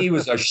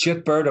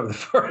shitbird of the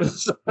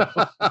first.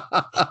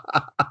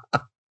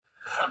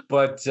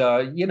 But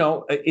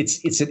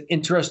it's an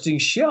interesting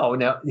show.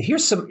 Now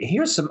here's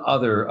some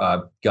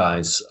other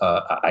guys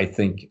I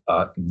think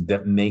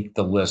that make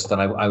the list, and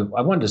I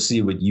wanted to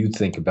see what you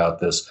think about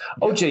this.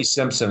 O.J.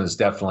 Simpson is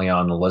definitely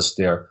on the list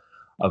there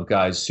of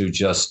guys who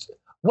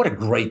what a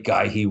great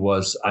guy he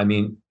was. I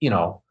mean,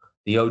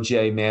 the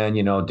OJ man,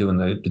 doing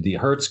the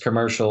Hertz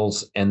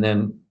commercials, and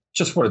then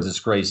just what a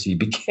disgrace he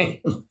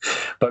became.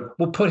 But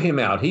we'll put him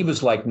out. He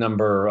was like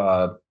number,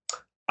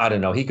 I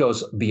don't know. He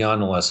goes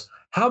beyond the list.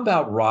 How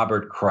about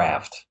Robert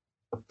Kraft?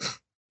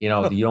 The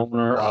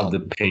owner of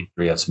the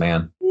Patriots,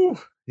 man. Ooh,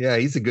 yeah,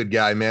 he's a good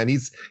guy, man.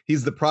 He's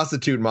the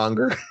prostitute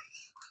monger.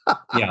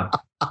 Yeah,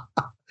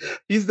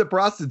 he's the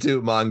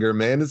prostitute monger,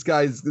 man. This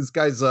guy's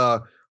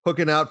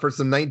hooking out for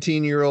some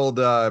 19-year-old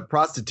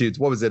prostitutes.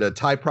 What was it? A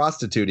Thai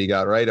prostitute he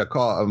got, right?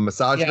 A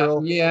massage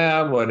girl?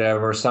 Yeah,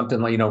 whatever.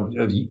 Something like,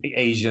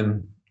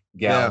 Asian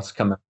gals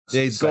come out.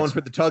 Yeah, he's going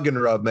for the tug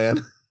and rub,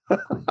 man.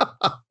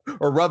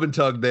 Or rub and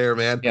tug there,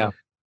 man. Yeah.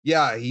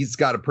 Yeah, he's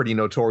got a pretty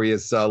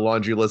notorious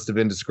laundry list of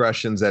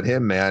indiscretions at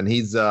him, man.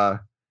 He's I'll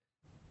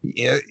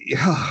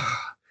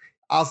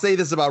say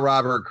this about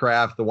Robert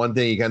Kraft. The one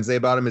thing you can say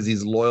about him is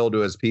he's loyal to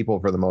his people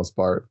for the most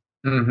part.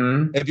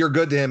 Mm-hmm. If you're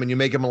good to him and you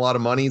make him a lot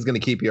of money, he's going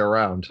to keep you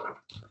around.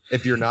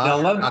 If you're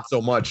not, not so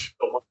much.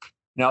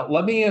 Now,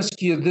 let me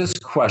ask you this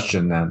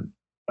question then.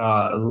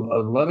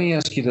 Let me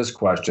ask you this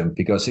question,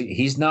 because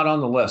he's not on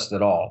the list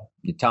at all.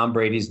 Tom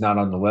Brady's not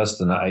on the list,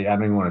 and I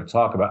don't even want to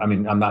talk about. I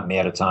mean, I'm not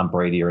mad at Tom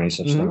Brady or any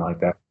such thing like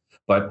that.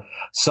 But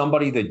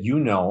somebody that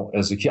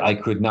as a kid, I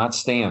could not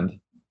stand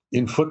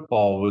in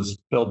football was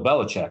Bill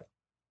Belichick.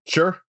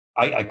 Sure,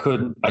 I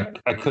couldn't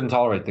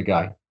tolerate the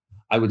guy.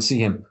 I would see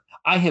him.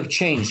 I have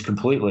changed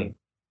completely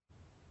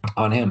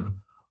on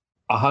him.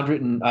 I've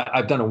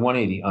done a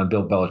 180 on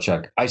Bill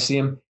Belichick. I see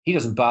him. He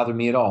doesn't bother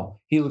me at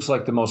all. He looks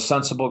like the most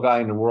sensible guy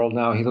in the world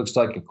now. He looks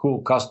like a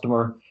cool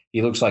customer.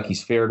 He looks like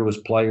he's fair to his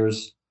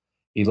players.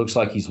 He looks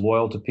like he's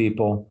loyal to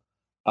people.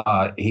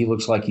 He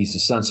looks like he's a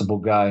sensible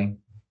guy.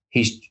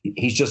 He's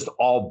just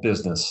all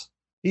business.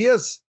 He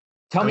is.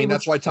 Tell me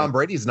that's why Tom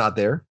Brady's not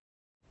there.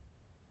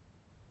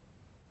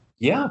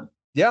 Yeah.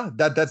 Yeah,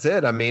 that's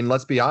it. I mean,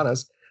 let's be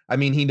honest. I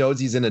mean, he knows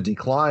he's in a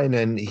decline,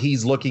 and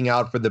he's looking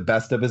out for the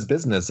best of his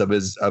business, of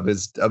his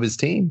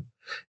team.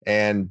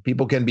 And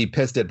people can be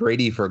pissed at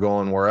Brady for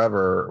going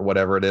wherever,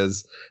 whatever it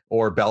is,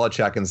 or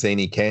Belichick and saying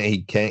he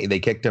can't. They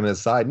kicked him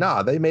aside.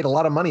 Nah, they made a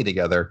lot of money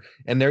together,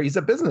 and he's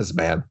a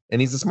businessman, and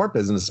he's a smart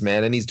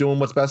businessman, and he's doing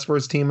what's best for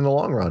his team in the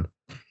long run.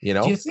 Do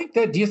you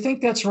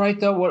think that's right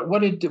though?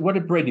 What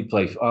did Brady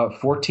play?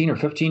 14 or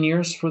 15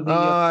 years for the?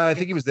 I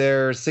think he was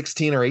there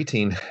 16 or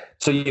 18.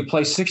 So you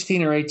play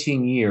 16 or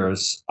 18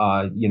 years.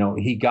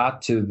 He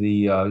got to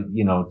the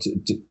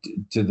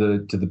to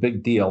the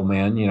big deal,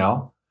 man.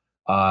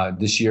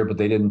 This year, but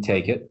they didn't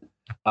take it.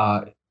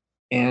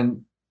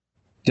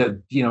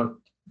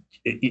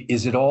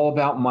 Is it all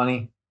about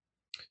money?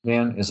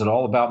 Man, is it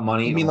all about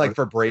money? You mean like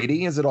for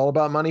Brady? Is it all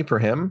about money for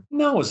him?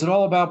 No, is it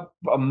all about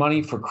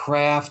money for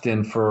Kraft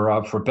and for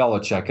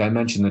Belichick? I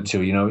mentioned the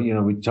two.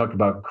 We talked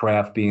about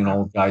Kraft being an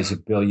old guy's a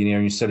billionaire.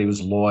 And you said he was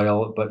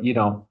loyal, but you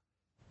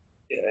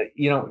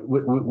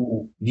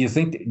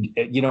think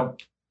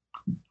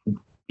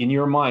in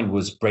your mind,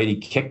 was Brady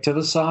kicked to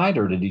the side,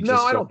 or did he just?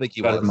 No, I don't think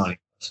he was. Money?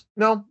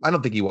 No, I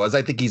don't think he was.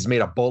 I think he's made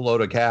a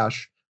boatload of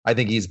cash. I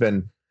think he's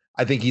been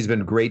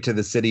great to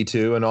the city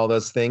too, and all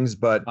those things.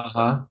 But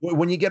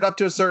when you get up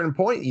to a certain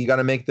point, you got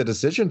to make the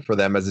decision for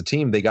them as a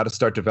team. They got to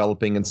start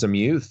developing in some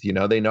youth.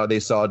 They know they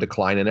saw a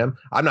decline in him.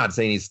 I'm not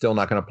saying he's still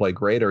not going to play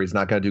great, or he's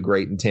not going to do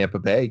great in Tampa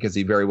Bay, because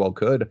he very well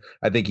could.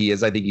 I think he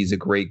is. I think he's a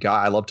great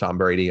guy. I love Tom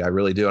Brady. I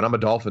really do. And I'm a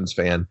Dolphins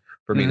fan,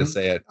 for me to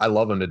say it. I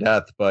love him to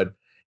death. But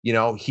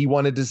he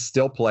wanted to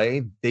still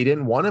play. They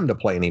didn't want him to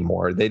play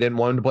anymore. They didn't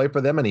want him to play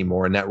for them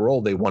anymore in that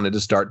role. They wanted to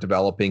start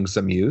developing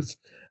some youth.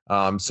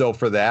 So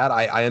for that,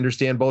 I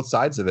understand both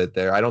sides of it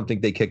there. I don't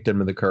think they kicked him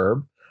to the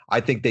curb. I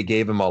think they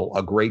gave him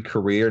a great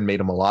career and made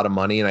him a lot of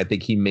money. And I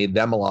think he made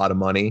them a lot of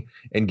money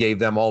and gave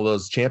them all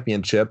those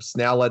championships.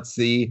 Now let's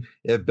see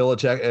if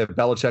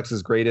Belichick's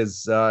as great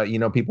as,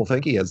 people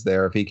think he is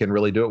there, if he can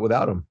really do it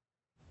without him.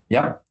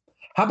 Yeah.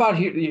 How about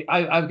here?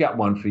 I've got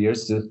one for you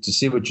to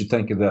see what you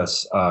think of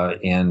this. I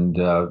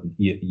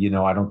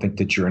don't think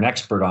that you're an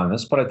expert on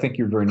this, but I think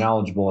you're very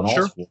knowledgeable in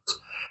all sports.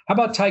 How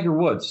about Tiger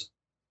Woods?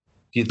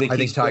 Do you think? I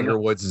think Tiger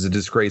Woods is a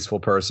disgraceful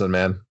person,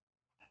 man.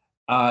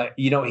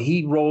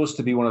 He rose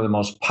to be one of the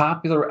most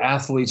popular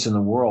athletes in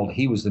the world.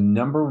 He was the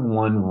number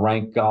one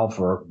ranked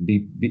golfer,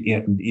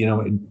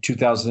 in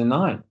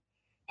 2009.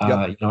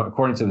 Yep.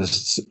 According to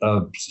this,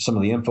 some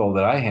of the info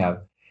that I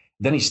have.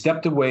 Then he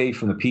stepped away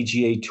from the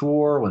PGA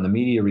Tour when the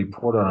media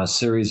reported on a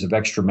series of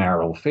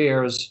extramarital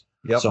affairs,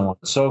 so on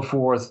and so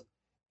forth.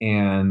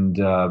 And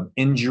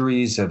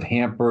injuries have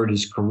hampered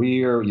his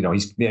career. He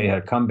had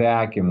a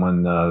comeback and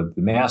won the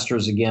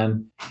Masters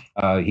again.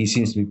 He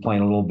seems to be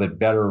playing a little bit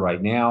better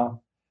right now.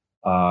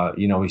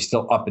 He's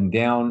still up and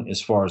down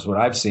as far as what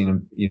I've seen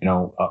him,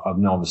 of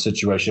knowing the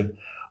situation.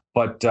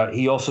 But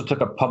he also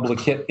took a public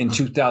hit in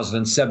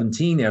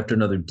 2017 after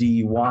another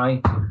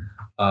DUI.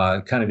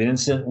 Kind of an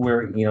incident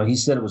where, he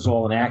said it was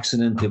all an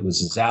accident. It was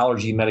his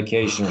allergy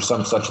medication or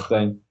some such a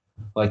thing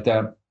like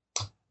that.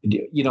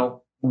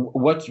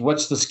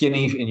 What's the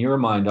skinny in your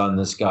mind on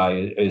this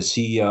guy? Is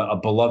he a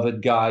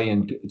beloved guy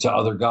to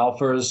other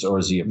golfers, or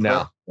is he a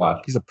prick?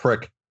 No, he's a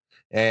prick.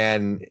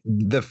 And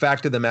the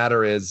fact of the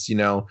matter is,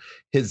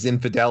 his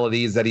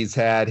infidelities that he's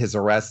had, his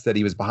arrests that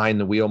he was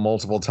behind the wheel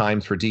multiple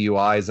times for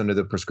DUIs under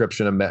the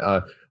prescription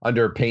of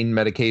under pain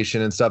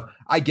medication and stuff.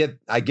 I get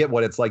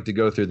what it's like to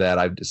go through that.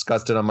 I've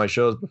discussed it on my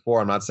shows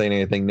before. I'm not saying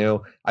anything new.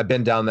 I've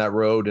been down that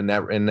road in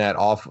that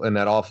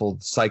awful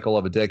cycle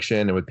of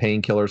addiction and with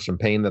painkillers from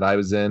pain that I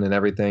was in and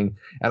everything.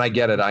 And I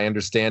get it. I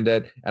understand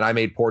it. And I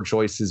made poor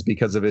choices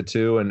because of it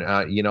too.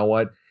 And you know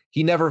what?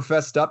 He never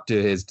fessed up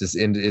to his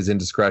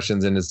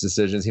indiscretions and his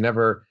decisions. He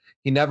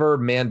never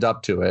manned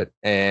up to it.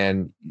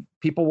 And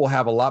people will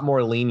have a lot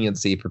more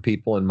leniency for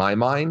people, in my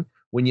mind,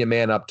 when you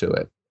man up to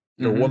it.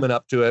 A woman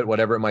up to it,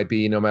 whatever it might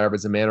be, no matter if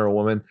it's a man or a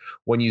woman.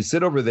 When you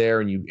sit over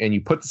there and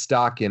you put the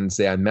stock in and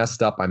say, I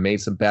messed up, I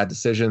made some bad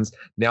decisions,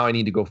 now I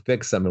need to go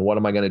fix them. And what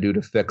am I going to do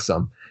to fix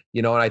them?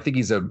 And I think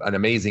he's an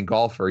amazing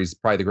golfer. He's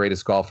probably the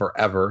greatest golfer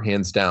ever,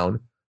 hands down.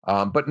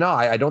 But no,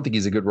 I don't think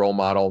he's a good role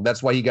model.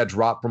 That's why he got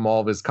dropped from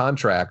all of his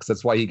contracts.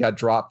 That's why he got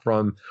dropped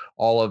from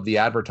all of the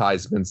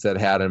advertisements that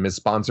had him, his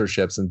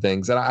sponsorships and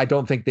things. And I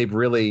don't think they've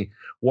really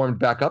warmed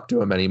back up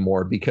to him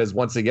anymore because,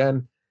 once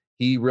again,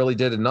 he really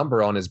did a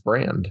number on his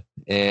brand.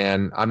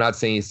 And I'm not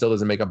saying he still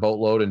doesn't make a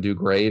boatload and do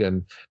great.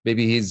 And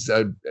maybe he's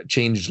a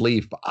changed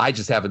leaf. I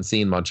just haven't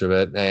seen much of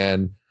it.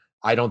 And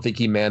I don't think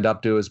he manned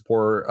up to his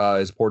poor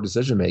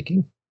decision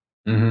making.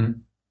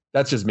 Mm-hmm.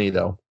 That's just me,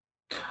 though.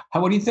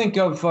 What do you think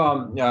of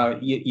what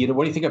do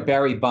you think of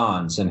Barry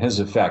Bonds and his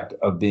effect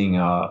of being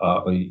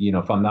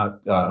if I'm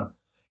not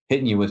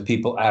hitting you with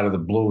people out of the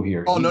blue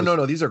here? Oh,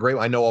 no. These are great.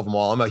 I know of them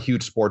all. I'm a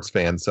huge sports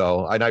fan,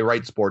 so I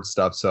write sports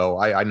stuff, so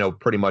I know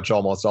pretty much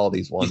almost all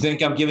these ones. You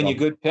think I'm giving you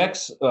good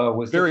picks?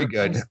 Very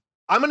good. Things?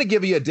 I'm going to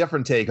give you a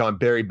different take on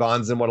Barry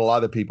Bonds than what a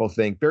lot of people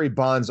think. Barry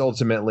Bonds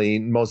ultimately,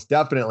 most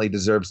definitely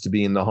deserves to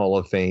be in the Hall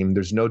of Fame.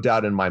 There's no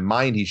doubt in my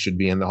mind he should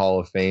be in the Hall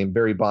of Fame.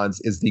 Barry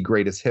Bonds is the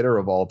greatest hitter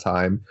of all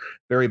time.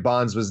 Barry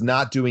Bonds was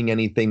not doing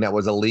anything that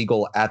was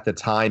illegal at the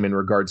time in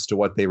regards to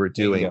what they were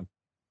doing. Yeah.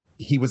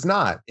 He was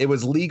not. It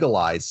was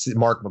legalized.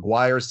 Mark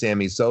McGwire,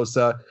 Sammy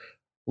Sosa.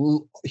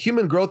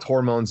 Human growth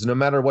hormones, no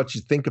matter what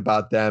you think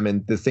about them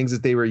and the things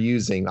that they were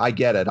using, I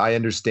get it. I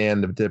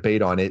understand the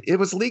debate on it. It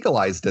was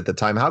legalized at the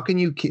time. How can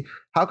you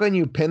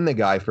pin the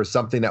guy for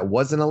something that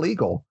wasn't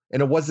illegal?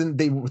 And it wasn't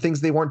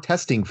things they weren't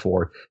testing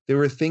for. There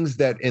were things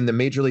that in the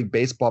Major League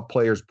Baseball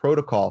players'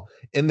 protocol,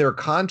 in their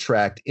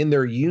contract, in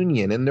their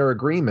union, in their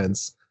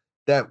agreements,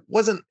 that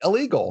wasn't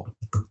illegal.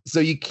 So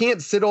you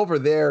can't sit over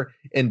there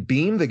and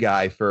beam the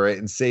guy for it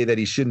and say that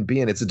he shouldn't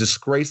be in. It's a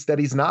disgrace that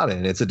he's not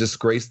in. It's a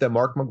disgrace that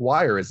Mark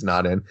McGwire is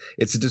not in.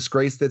 It's a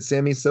disgrace that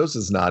Sammy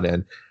Sosa's not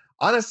in.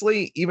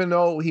 Honestly, even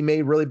though he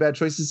made really bad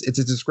choices, it's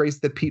a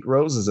disgrace that Pete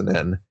Rose isn't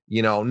in.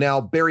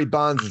 Now Barry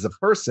Bonds as a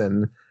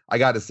person, I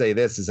got to say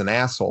this, is an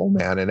asshole,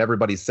 man. And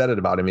everybody said it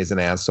about him. He's an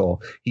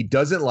asshole. He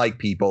doesn't like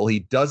people. He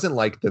doesn't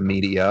like the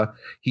media.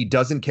 He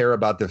doesn't care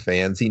about the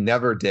fans. He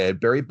never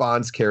did. Barry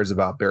Bonds cares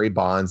about Barry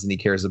Bonds, and he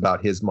cares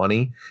about his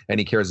money, and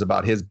he cares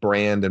about his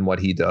brand and what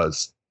he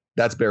does.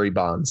 That's Barry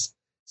Bonds.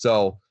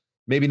 So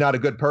maybe not a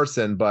good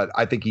person, but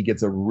I think he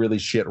gets a really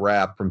shit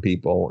rap from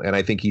people, and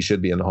I think he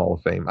should be in the Hall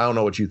of Fame. I don't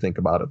know what you think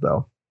about it,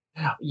 though.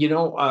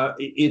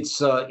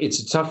 It's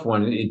a tough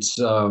one. It's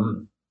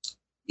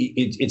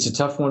a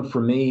tough one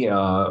for me.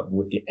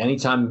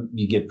 Anytime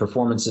you get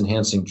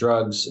performance-enhancing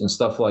drugs and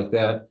stuff like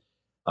that,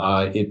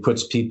 it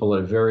puts people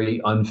in a very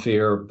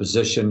unfair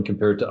position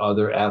compared to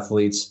other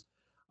athletes.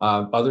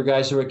 Other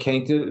guys who are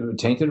tainted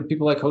are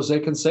people like Jose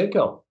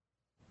Canseco.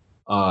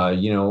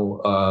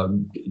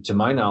 To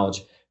my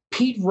knowledge,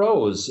 Pete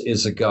Rose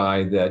is a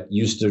guy that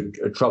used to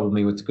trouble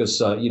me with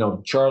because,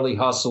 Charlie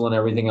Hustle and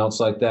everything else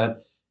like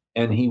that.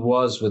 And he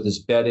was with his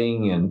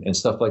betting and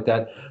stuff like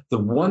that. The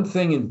one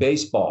thing in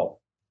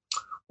baseball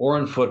or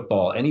in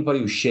football, anybody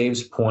who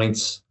shaves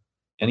points,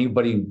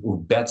 anybody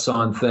who bets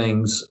on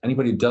things,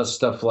 anybody who does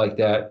stuff like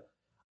that,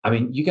 I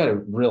mean, you got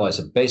to realize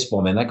that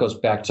baseball, man, that goes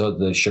back to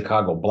the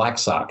Chicago Black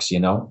Sox,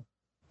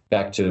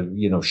 back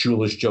to,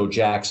 Shoeless Joe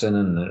Jackson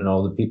and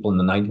all the people in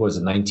the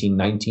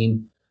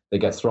 1919? They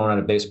got thrown out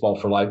of baseball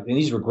for life. And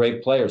these were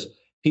great players,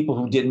 people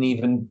who didn't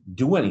even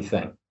do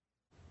anything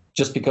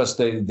just because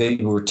they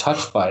were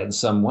touched by it in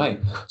some way.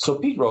 So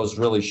Pete Rose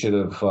really should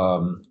have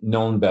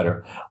known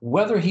better.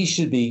 Whether he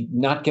should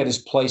not get his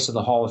place in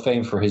the Hall of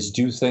Fame for his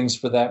due things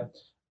for that,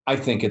 I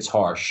think it's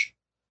harsh.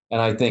 And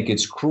I think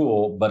it's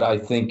cruel, but I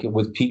think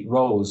with Pete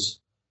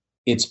Rose,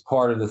 it's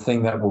part of the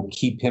thing that will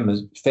keep him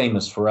as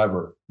famous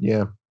forever.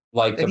 Yeah.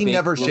 Like he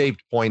never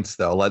shaved points,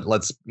 though.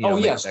 Let's. He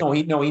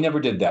never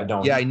did that.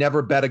 No. Yeah, he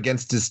never bet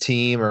against his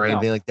team or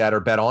anything like that, or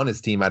bet on his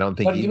team. I don't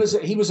think. But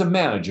he was a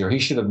manager. He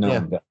should have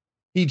known better.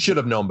 He should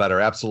have known better.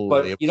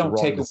 Absolutely. But you don't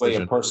take away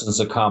a person's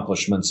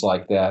accomplishments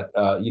like that.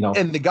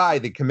 And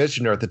the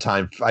commissioner at the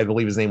time, I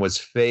believe his name was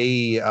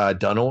Faye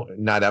Dunno.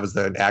 No, that was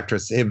the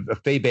actress,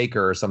 Faye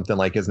Baker or something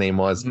like his name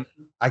was.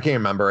 Mm-hmm. I can't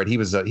remember it. He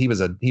was a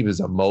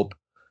mope.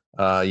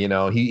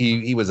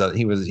 He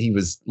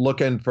was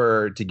looking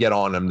to get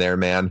on him there,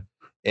 man.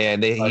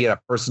 And he had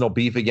a personal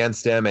beef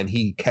against him, and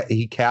he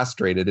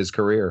castrated his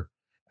career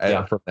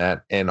from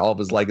that and all of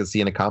his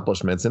legacy and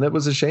accomplishments. And it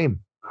was a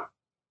shame.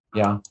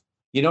 Yeah.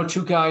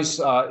 Two guys,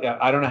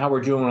 I don't know how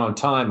we're doing on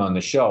time on the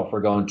show, if we're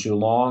going too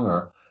long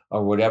or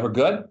whatever.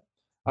 Good?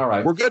 All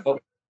right. We're good. So,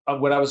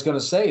 what I was going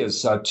to say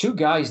is two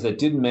guys that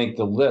didn't make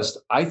the list,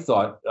 I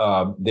thought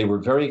they were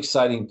very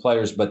exciting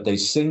players, but they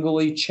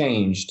singly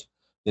changed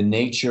the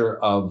nature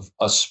of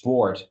a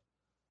sport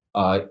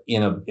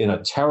in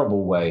a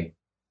terrible way,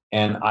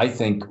 and I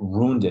think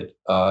ruined it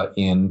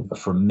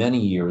for many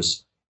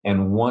years.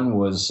 And one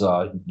was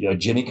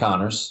Jimmy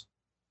Connors,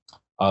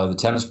 the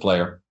tennis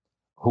player,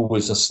 who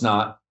was a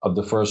snot of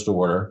the first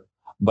order,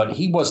 but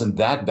he wasn't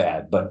that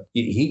bad, but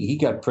he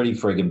got pretty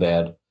friggin'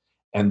 bad.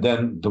 And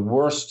then the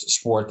worst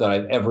sport that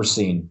I've ever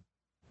seen,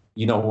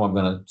 you know who I'm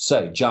going to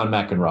say, John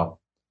McEnroe.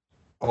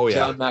 Oh, yeah.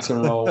 John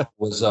McEnroe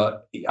was,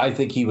 I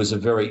think he was a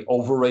very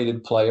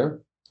overrated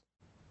player,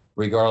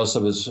 regardless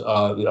of his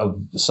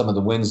of some of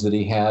the wins that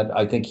he had.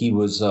 I think he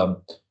was a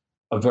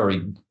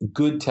very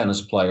good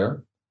tennis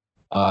player.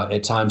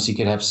 At times he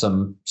could have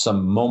some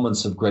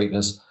moments of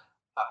greatness.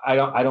 I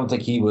don't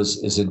think he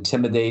was as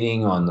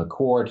intimidating on the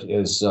court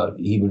as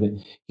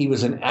he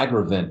was an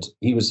aggravant.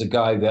 He was a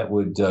guy that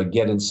would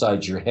get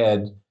inside your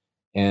head,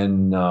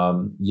 and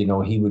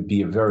he would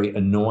be a very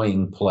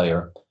annoying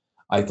player.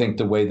 I think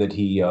the way that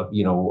he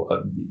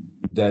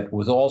that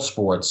with all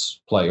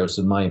sports players,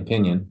 in my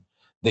opinion,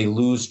 they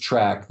lose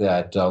track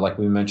that like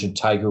we mentioned,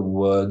 Tiger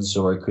Woods,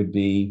 or it could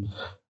be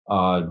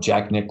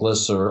Jack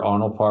Nicklaus or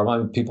Arnold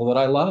Palmer, people that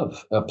I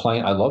love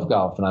playing. I love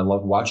golf and I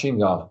love watching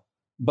golf.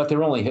 But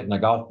they're only hitting a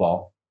golf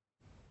ball.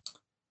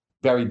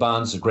 Barry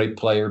Bonds is a great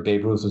player.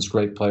 Babe Ruth was a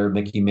great player.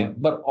 Mickey Mantle.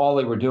 But all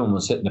they were doing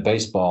was hitting a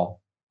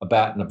baseball, a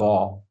bat and a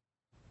ball.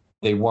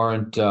 They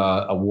weren't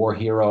a war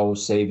hero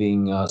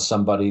saving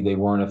somebody. They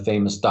weren't a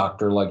famous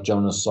doctor like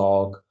Jonas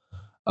Salk.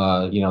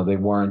 They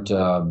weren't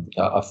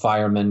a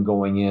fireman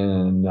going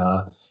in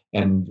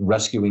and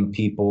rescuing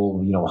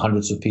people,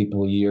 hundreds of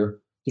people a year.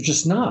 They're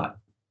just not.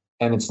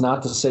 And it's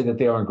not to say that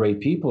they aren't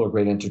great people or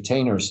great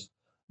entertainers.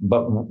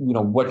 But,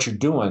 what you're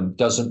doing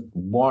doesn't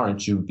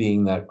warrant you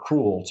being that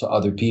cruel to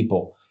other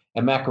people.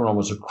 And McEnroe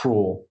was a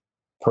cruel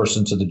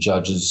person to the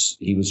judges.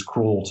 He was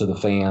cruel to the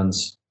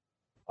fans.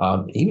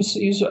 He was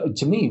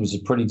to me, he was a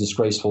pretty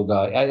disgraceful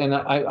guy. And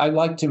I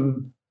liked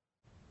him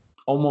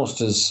almost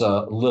as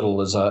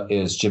little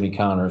as Jimmy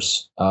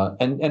Connors.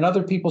 And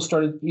other people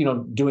started,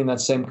 doing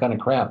that same kind of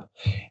crap.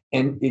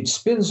 And it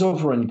spins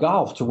over in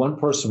golf to one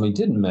person we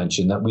didn't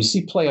mention that we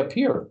see play up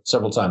here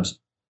several times.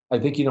 I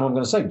think you know what I'm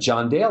going to say,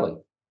 John Daly.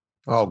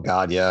 Oh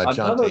God, yeah,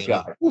 John another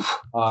guy.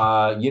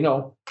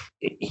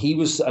 He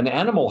was an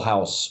Animal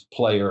House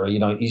player.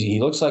 He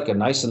looks like a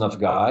nice enough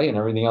guy and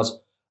everything else,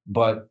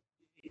 but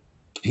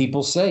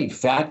people say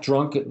fat,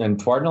 drunk,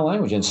 and pardon the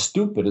language, and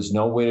stupid is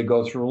no way to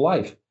go through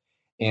life,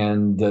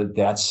 and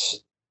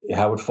that's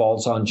how it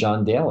falls on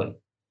John Daly.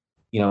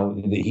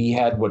 He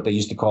had what they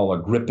used to call a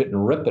grip it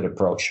and rip it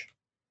approach.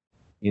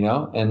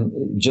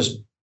 And just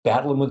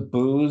battling with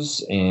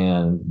booze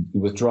and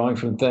withdrawing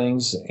from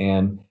things.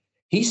 And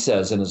he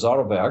says in his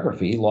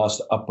autobiography, he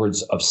lost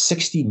upwards of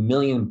 $60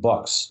 million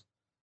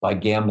by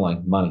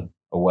gambling money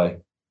away.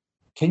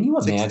 Can you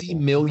imagine? $60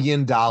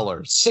 million.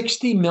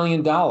 $60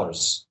 million.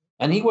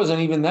 And he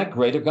wasn't even that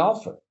great a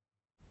golfer.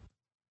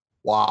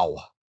 Wow.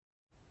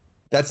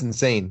 That's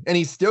insane. And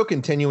he's still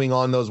continuing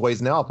on those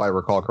ways now, if I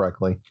recall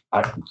correctly.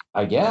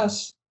 I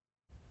guess.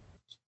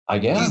 I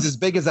guess he's as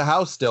big as a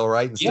house still,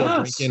 right? And still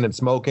drinking and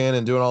smoking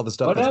and doing all the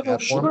stuff. Whatever,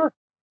 sure.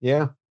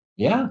 Yeah.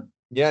 Yeah.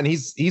 Yeah. And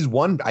he's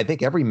won, I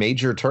think, every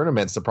major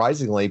tournament.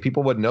 Surprisingly,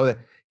 people wouldn't know that.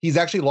 He's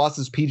actually lost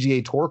his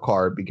PGA Tour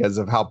card because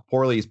of how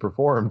poorly he's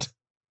performed.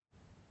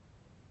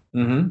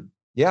 Mm-hmm.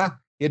 Yeah.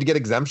 He had to get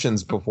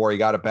exemptions before he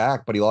got it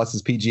back, but he lost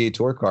his PGA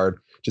Tour card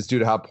just due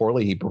to how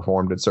poorly he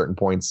performed at certain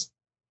points.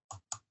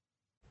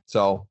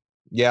 So,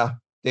 yeah,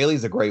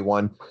 Daly's a great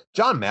one.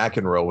 John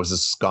McEnroe was a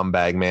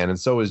scumbag, man, and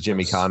so was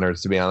Jimmy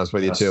Connors, to be honest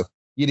with you, too.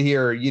 You'd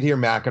hear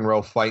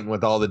McEnroe fighting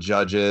with all the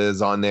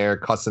judges on there,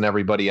 cussing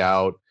everybody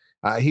out.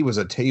 He was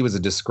a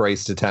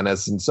disgrace to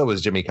tennis, and so was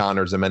Jimmy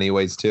Connors in many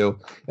ways, too.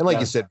 And like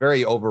you said,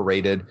 very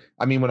overrated.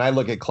 I mean, when I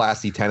look at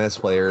classy tennis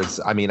players,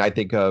 I mean, I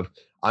think of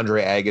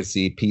Andre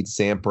Agassi, Pete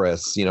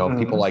Sampras,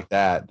 people like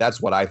that.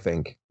 That's what I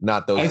think,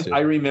 not those two. I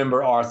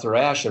remember Arthur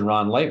Ashe and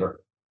Ron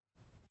Laver.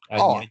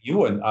 And you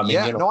wouldn't. I mean,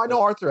 I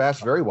know Arthur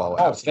Ashe very well.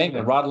 Oh,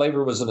 famous. Rod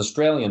Laver was an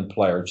Australian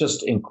player,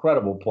 just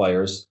incredible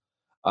players.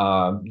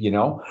 What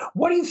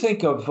do you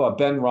think of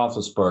Ben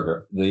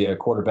Roethlisberger, the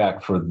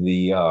quarterback for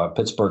the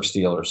Pittsburgh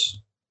Steelers?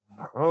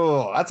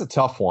 Oh, that's a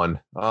tough one.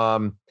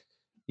 Ben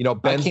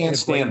I can't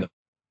stand him,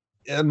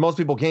 and most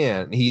people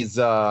can. He's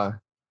a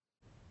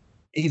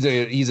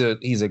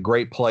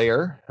great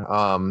player.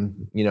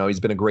 He's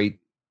been a great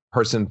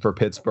person for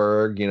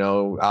Pittsburgh,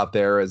 out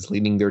there as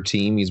leading their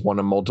team. He's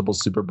won multiple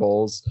Super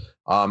Bowls.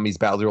 He's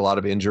battled through a lot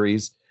of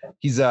injuries.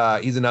 He's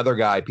another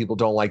guy people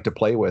don't like to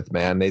play with,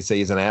 man. They say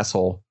he's an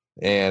asshole.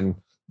 And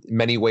in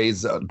many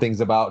ways, things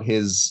about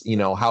his,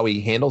 how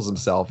he handles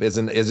himself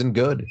isn't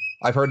good.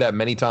 I've heard that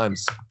many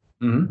times.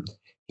 Mm-hmm.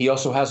 He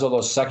also has all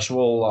those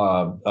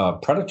sexual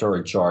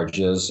predatory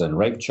charges and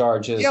rape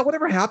charges. Yeah,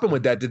 whatever happened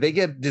with that? Did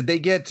they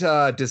get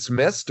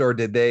dismissed, or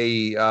did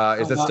they?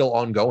 Is that still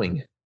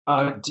ongoing?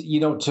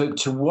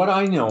 To what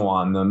I know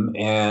on them,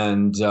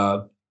 and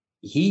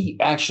he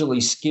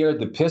actually scared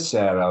the piss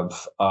out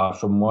of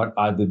from what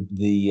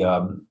the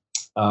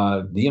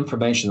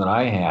information that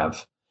I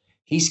have.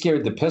 He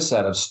scared the piss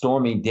out of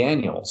Stormy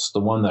Daniels, the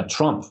one that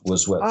Trump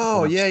was with.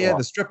 Oh, yeah,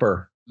 the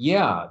stripper.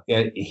 Yeah,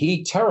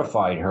 he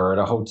terrified her at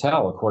a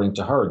hotel, according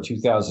to her, in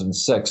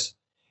 2006.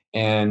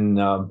 And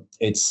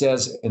it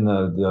says in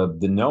the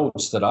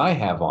notes that I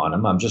have on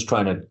him, I'm just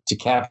trying to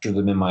capture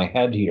them in my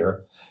head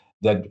here,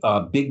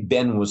 that Big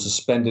Ben was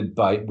suspended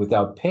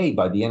without pay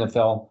by the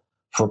NFL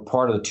for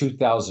part of the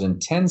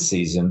 2010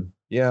 season.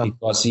 Yeah,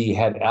 because he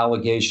had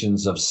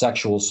allegations of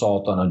sexual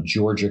assault on a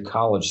Georgia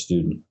college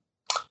student.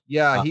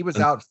 Yeah, he was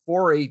out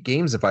 8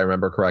 games, if I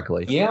remember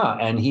correctly. Yeah,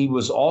 and he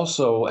was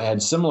also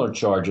had similar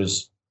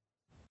charges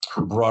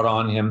brought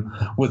on him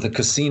with a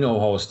casino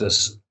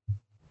hostess.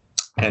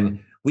 And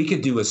we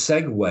could do a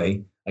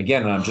segue.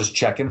 Again, I'm just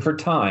checking for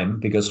time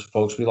because,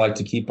 folks, we like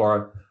to keep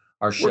our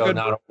show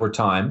not over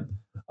time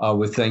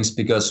with things,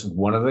 because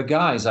one of the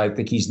guys, I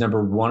think he's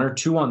number 1 or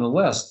 2 on the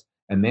list,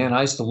 and man,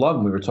 I used to love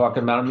him. We were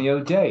talking about him the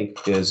other day,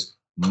 is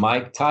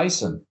Mike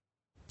Tyson.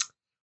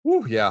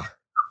 Ooh, yeah.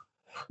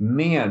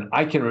 Man,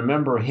 I can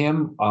remember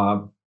him.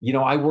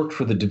 I worked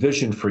for the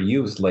Division for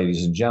Youth,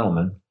 ladies and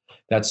gentlemen.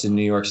 That's in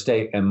New York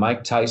State. And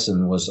Mike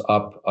Tyson was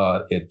up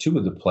at 2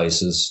 of the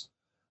places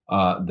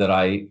that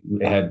I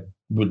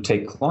would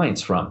take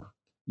clients from,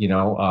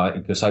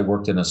 because I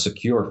worked in a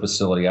secure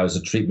facility. I was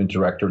a treatment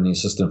director and the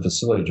assistant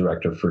facility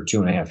director for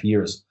 2.5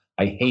 years.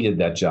 I hated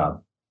that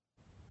job.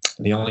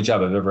 The only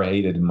job I've ever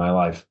hated in my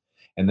life.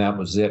 And that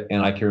was it.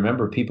 And I can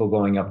remember people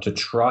going up to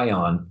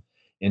Tryon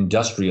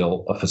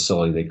Industrial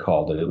facility, they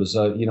called it. It was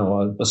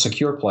a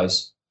secure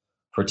place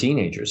for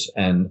teenagers,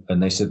 and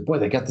they said, "Boy,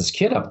 they got this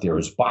kid up there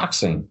who's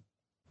boxing.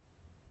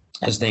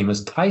 His name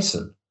is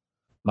Tyson,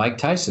 Mike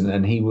Tyson,"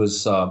 and he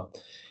was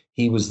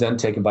then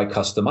taken by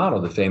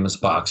Customato, the famous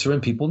boxer,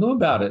 and people knew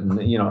about it, and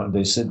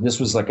they said this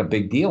was like a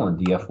big deal in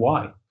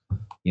DFY,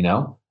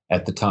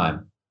 at the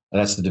time. And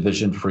that's the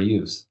Division for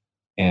Youth,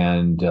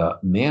 and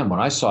man, when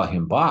I saw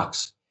him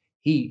box.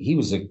 He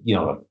was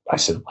I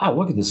said, wow,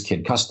 look at this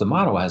kid.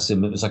 Customato has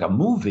him. It was like a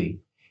movie.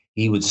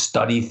 He would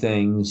study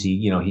things.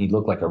 He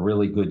looked like a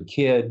really good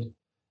kid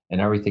and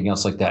everything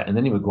else like that. And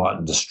then he would go out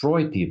and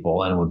destroy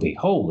people, and it would be,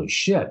 holy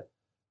shit,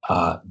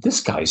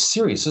 this guy's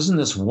serious. Isn't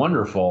this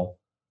wonderful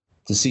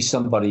to see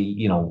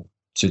somebody,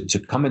 to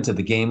come into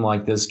the game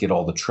like this, get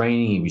all the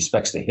training. He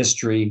respects the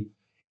history.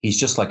 He's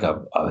just like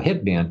a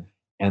hitman.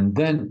 And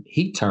then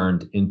he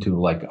turned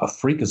into like a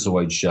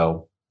freakazoid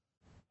show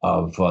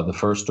of the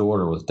First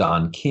Order with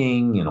Don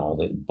King and all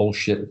that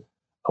bullshit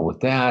with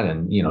that,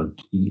 and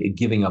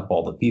giving up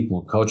all the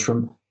people who coach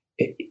from.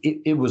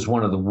 It was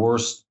one of the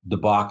worst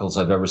debacles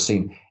I've ever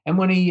seen. And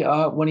when he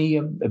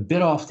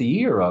bit off the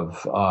ear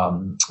of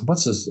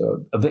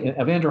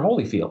Evander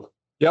Holyfield,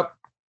 yep,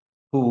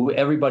 who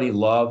everybody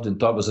loved and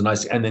thought was a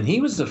nice, and then he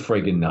was a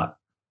friggin' nut.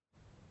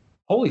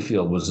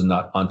 Holyfield was a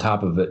nut on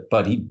top of it,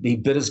 but he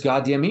bit his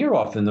goddamn ear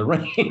off in the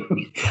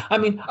ring. I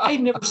mean,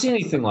 I'd never seen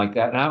anything like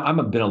that. And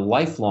I've been a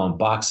lifelong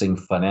boxing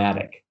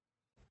fanatic.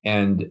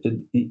 And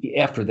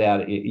after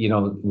that,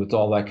 with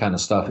all that kind of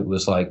stuff, it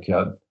was like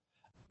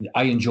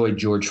I enjoyed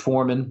George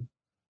Foreman.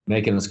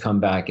 making his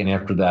comeback, and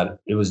after that,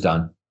 it was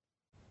done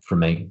for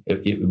me.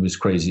 It was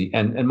crazy.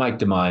 And Mike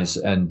Demise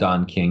and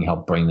Don King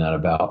helped bring that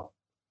about.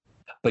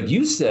 But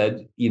you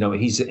said,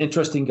 he's an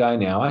interesting guy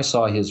now. I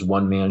saw his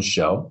one-man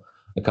show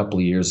a couple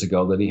of years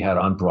ago that he had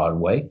on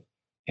Broadway.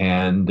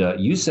 And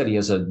you said he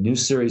has a new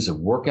series of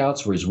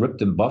workouts where he's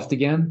ripped and buffed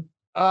again.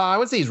 I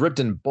would say he's ripped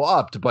and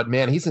buffed, but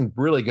man, he's in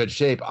really good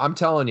shape. I'm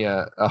telling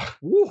you,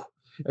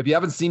 if you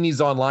haven't seen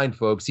these online,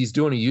 folks, he's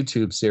doing a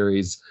YouTube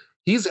series.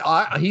 He's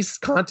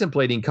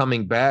contemplating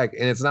coming back,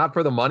 and it's not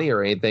for the money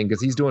or anything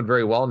because he's doing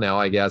very well now,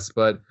 I guess.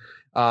 But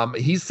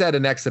he said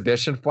an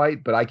exhibition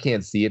fight, but I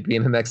can't see it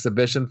being an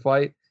exhibition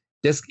fight.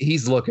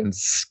 He's looking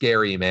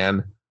scary,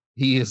 man.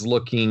 He is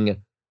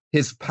looking.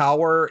 His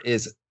power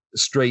is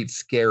straight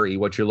scary.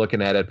 What you're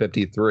looking at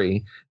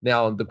 53.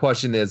 Now the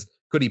question is,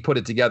 could he put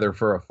it together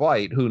for a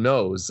fight? Who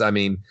knows? I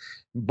mean,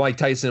 Mike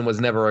Tyson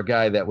was never a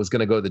guy that was going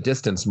to go the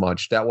distance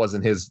much. That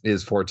wasn't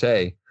his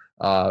forte.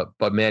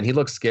 But man, he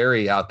looked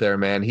scary out there,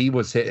 man. He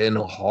was hitting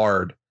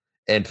hard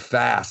and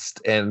fast,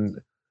 and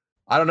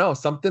I don't know,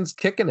 something's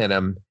kicking in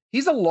him.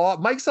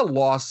 Mike's a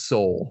lost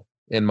soul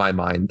in my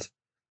mind.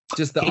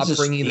 Just the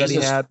upbringing that he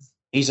had.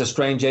 He's a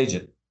strange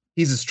agent.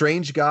 He's a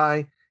strange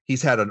guy.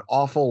 He's had an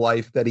awful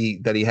life that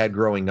he had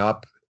growing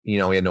up. He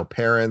had no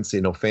parents, he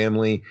had no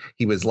family.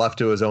 He was left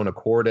to his own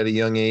accord at a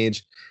young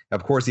age.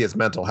 Of course, he has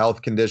mental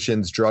health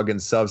conditions, drug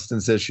and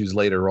substance issues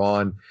later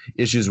on,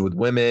 issues with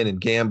women and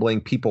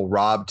gambling. People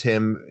robbed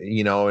him,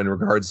 in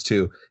regards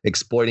to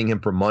exploiting him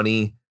for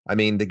money. I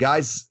mean,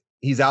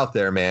 he's out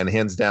there, man,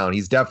 hands down.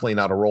 He's definitely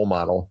not a role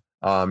model,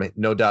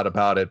 no doubt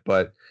about it.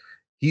 But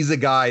he's a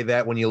guy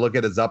that when you look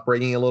at his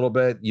upbringing a little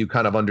bit, you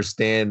kind of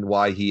understand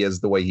why he is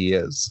the way he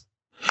is.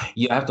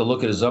 You have to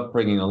look at his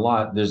upbringing a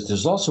lot.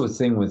 There's also a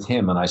thing with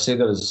him, and I say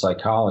that as a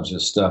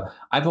psychologist.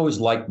 I've always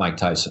liked Mike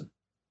Tyson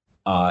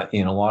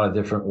in a lot of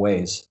different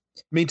ways.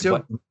 Me too.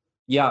 But,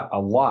 yeah, a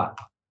lot.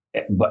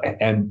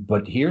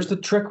 But here's the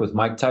trick with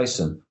Mike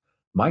Tyson.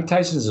 Mike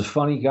Tyson is a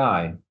funny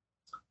guy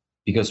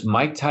because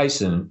Mike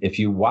Tyson, if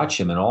you watch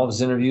him in all of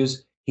his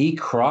interviews, he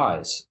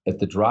cries at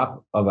the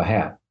drop of a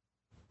hat.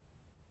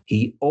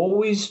 He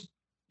always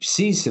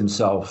sees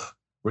himself,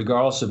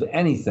 regardless of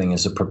anything,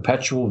 as a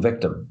perpetual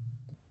victim.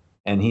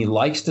 And he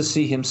likes to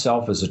see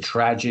himself as a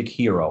tragic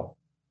hero.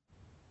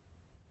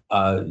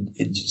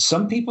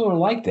 Some people are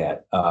like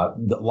that. A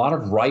lot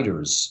of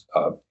writers,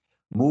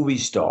 movie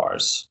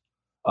stars,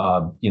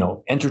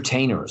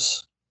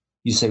 entertainers.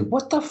 You say,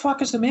 what the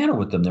fuck is the matter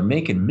with them? They're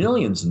making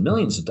millions and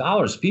millions of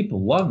dollars.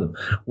 People love them.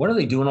 What are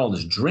they doing all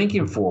this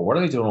drinking for? What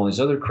are they doing all these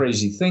other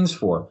crazy things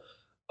for?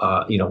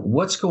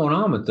 What's going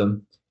on with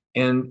them?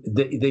 And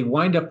they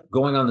wind up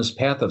going on this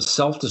path of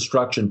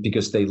self-destruction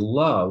because they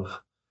love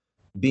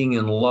being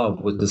in love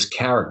with this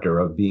character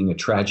of being a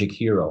tragic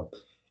hero.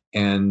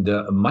 And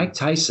Mike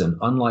Tyson,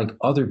 unlike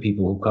other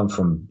people who come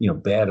from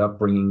bad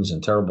upbringings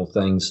and terrible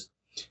things,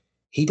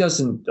 he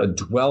doesn't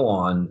dwell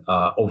on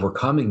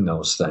overcoming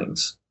those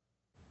things.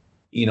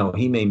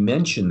 He may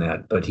mention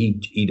that, but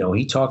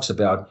he talks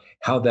about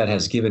how that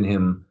has given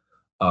him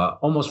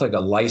almost like a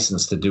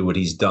license to do what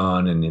he's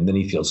done, and then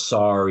he feels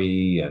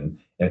sorry, and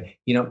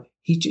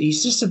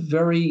he's just a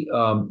very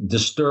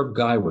disturbed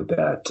guy with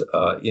that,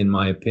 in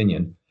my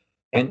opinion.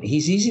 And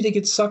he's easy to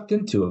get sucked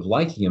into of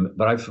liking him.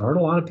 But I've heard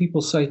a lot of people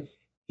say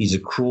he's a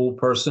cruel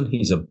person.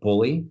 He's a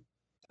bully.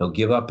 He'll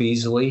give up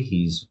easily.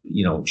 He's,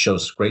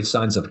 shows great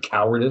signs of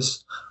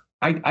cowardice.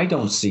 I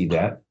don't see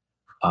that.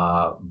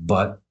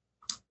 But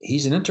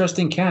he's an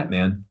interesting cat,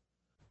 man,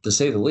 to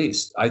say the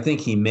least. I think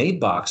he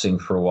made boxing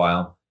for a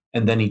while,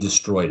 and then he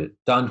destroyed it.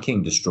 Don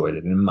King destroyed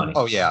it in money.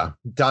 Oh, yeah.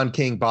 Don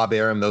King, Bob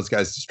Arum, those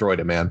guys destroyed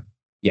it, man.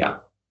 Yeah.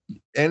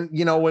 And,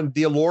 when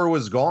the allure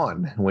was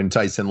gone, when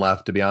Tyson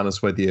left, to be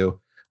honest with you,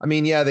 I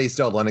mean, yeah, they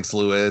still had Lennox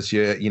Lewis.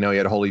 You had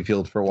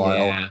Holyfield for a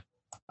while. Yeah.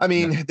 I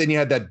mean, then you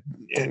had that.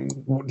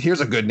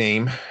 Here's a good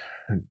name,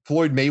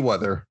 Floyd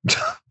Mayweather.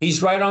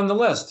 He's right on the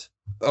list.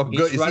 Oh,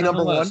 good. Is he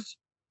number one?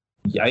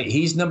 Yeah,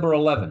 he's number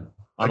 11.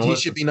 He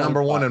should be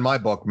number 1 in my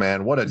book,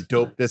 man. What a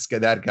dope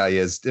that guy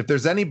is. If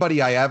there's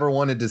anybody I ever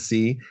wanted to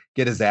see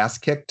get his ass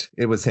kicked,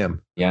 it was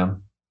him. Yeah.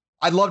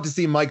 I'd love to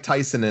see Mike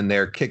Tyson in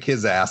there kick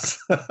his ass.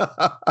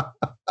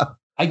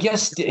 I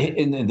guess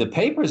in the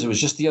papers, it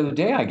was just the other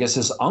day, I guess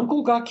his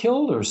uncle got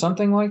killed or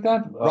something like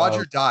that.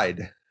 Roger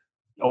died.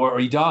 Or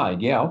he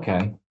died. Yeah.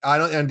 Okay. I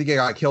don't think he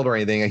got killed or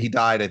anything. He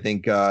died, I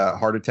think,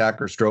 heart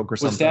attack or stroke or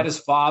something. Was that his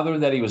father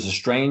that he was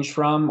estranged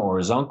from, or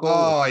his uncle?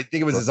 Oh, I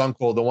think it was his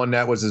uncle, the one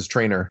that was his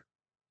trainer.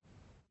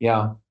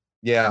 Yeah.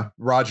 Yeah.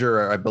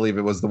 Roger, I believe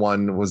it was the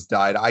one was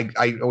died.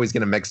 I always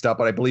get him mixed up,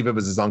 but I believe it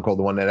was his uncle,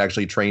 the one that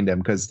actually trained him,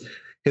 because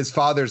his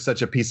father's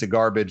such a piece of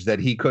garbage that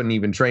he couldn't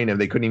even train him.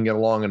 They couldn't even get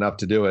along enough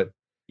to do it.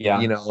 Yeah.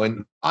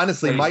 And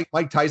honestly,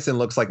 Mike Tyson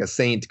looks like a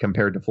saint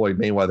compared to Floyd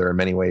Mayweather in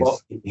many ways.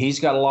 Well, he's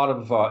got a lot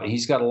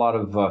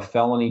of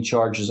felony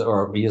charges,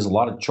 or he has a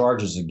lot of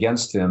charges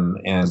against him,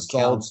 and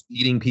assaults,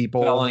 beating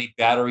people, felony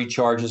battery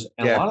charges,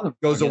 and a lot of them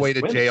goes away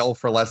to jail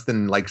for less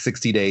than like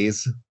 60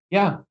 days.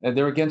 Yeah, and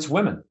they're against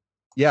women.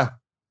 Yeah,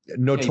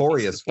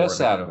 notorious for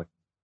it. Out of it.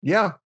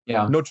 Yeah.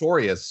 Yeah.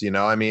 Notorious,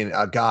 I mean,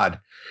 God,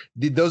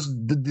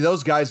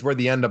 those guys were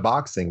the end of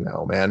boxing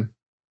though, man.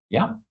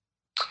 Yeah.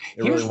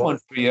 Here's one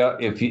for you.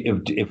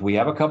 If we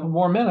have a couple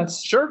more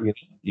minutes. Sure.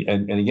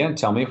 And again,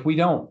 tell me if we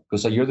don't,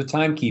 because you're the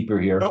timekeeper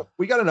here. No,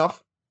 we got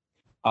enough.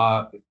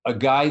 A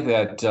guy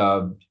that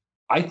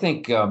I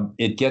think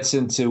it gets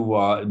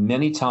into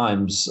many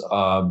times.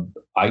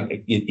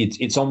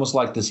 It's almost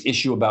like this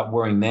issue about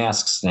wearing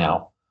masks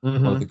now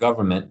of the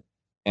government,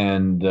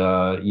 and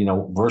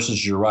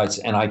versus your rights.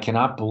 And I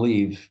cannot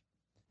believe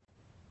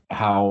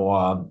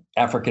how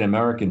African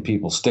American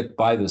people stick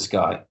by this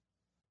guy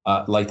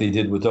like they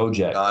did with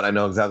OJ. God, I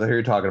know exactly who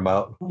you're talking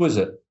about. Who was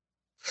it?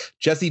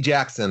 Jesse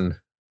Jackson.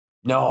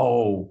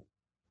 No.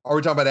 Are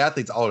we talking about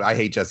athletes? Oh, I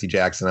hate Jesse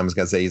Jackson. I'm just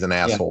gonna say he's an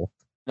asshole.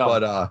 No.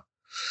 But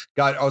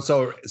God,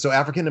 so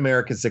African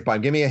American stick by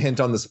him. Give me a hint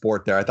on the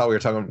sport there. I thought we were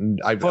talking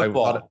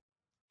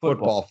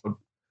football.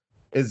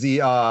 Is he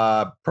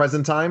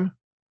present time?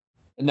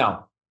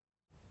 No.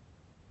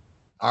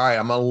 All right,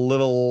 I'm a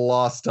little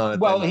lost on it.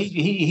 Well,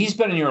 he's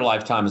been in your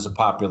lifetime as a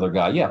popular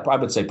guy. Yeah, I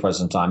would say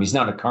present time. He's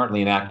not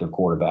currently an active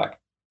quarterback.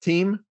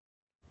 Team?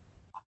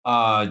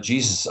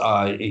 Jesus.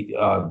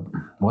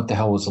 What the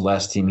hell was the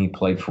last team he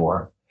played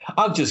for?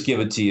 I'll just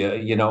give it to you.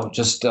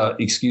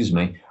 Excuse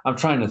me. I'm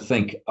trying to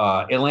think.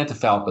 Atlanta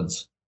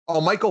Falcons. Oh,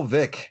 Michael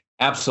Vick.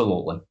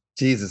 Absolutely.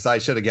 Jesus, I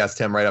should have guessed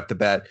him right off the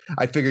bat.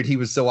 I figured he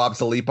was so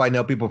obsolete by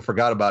now, people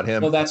forgot about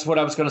him. Well, that's what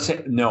I was going to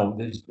say. No,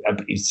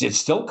 it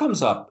still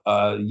comes up.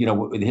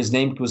 His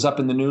name was up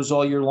in the news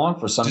all year long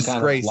for some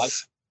kind of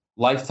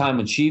lifetime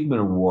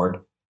achievement award.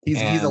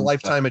 He's a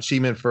lifetime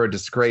achievement for a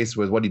disgrace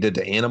with what he did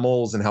to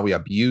animals and how he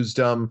abused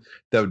them.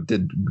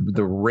 The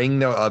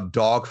ring of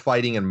dog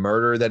fighting and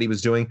murder that he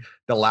was doing,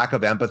 the lack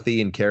of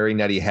empathy and caring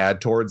that he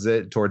had towards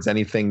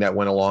anything that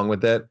went along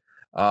with it.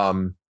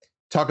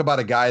 Talk about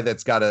a guy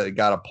that's got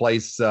a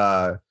place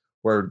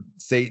where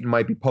Satan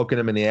might be poking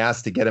him in the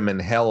ass to get him in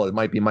hell. It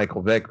might be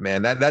Michael Vick,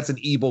 man. That's an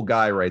evil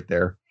guy right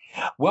there.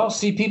 Well,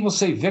 see, people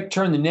say Vic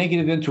turned the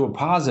negative into a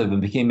positive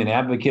and became an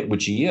advocate,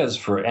 which he is,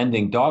 for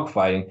ending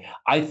dogfighting.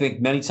 I think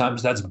many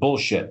times that's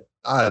bullshit.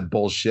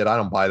 Bullshit. I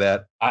don't buy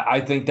that. I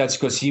think that's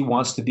because he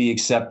wants to be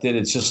accepted.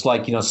 It's just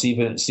like,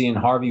 seeing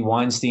Harvey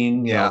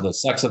Weinstein, the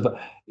sex of,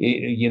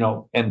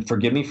 and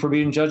forgive me for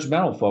being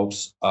judgmental,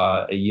 folks.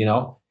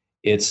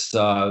 It's,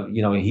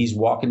 he's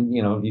walking,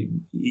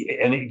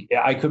 and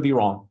I could be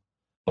wrong,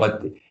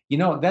 but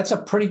that's a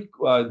pretty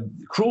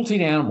cruelty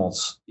to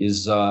animals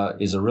is a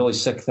really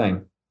sick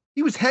thing.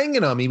 He was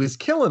hanging them. He was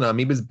killing them.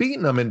 He was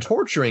beating them and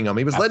torturing them.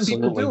 He was letting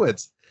people do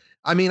it.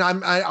 I mean,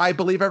 I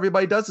believe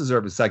everybody does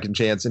deserve a second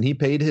chance, and he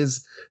paid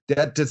his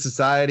debt to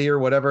society or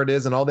whatever it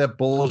is, and all that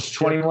bullshit.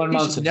 21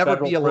 months in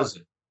federal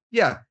prison.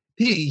 Yeah,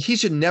 he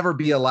should never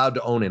be allowed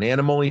to own an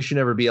animal. He should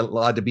never be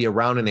allowed to be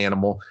around an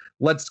animal.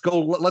 Let's go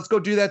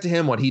do that to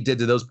him. What he did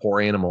to those poor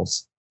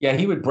animals. Yeah,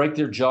 he would break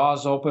their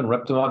jaws open,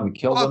 rip them up, and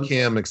kill them. Fuck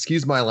him.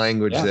 Excuse my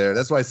language there.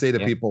 That's why I say to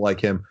people like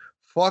him,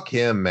 fuck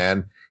him,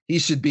 man. He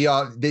should be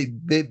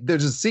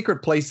there's a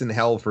secret place in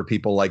hell for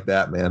people like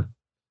that, man.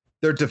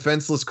 They're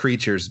defenseless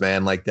creatures,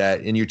 man, like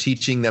that. And you're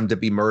teaching them to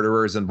be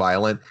murderers and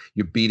violent.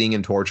 You're beating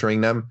and torturing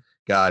them.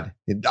 God,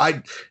 I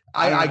don't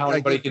know how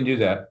anybody can do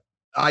that.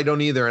 I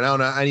don't either. And I don't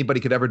know how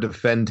anybody could ever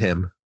defend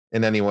him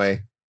in any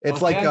way. It's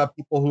like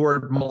people who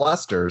are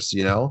molesters,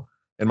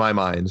 in my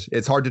mind.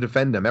 It's hard to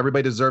defend them.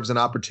 Everybody deserves an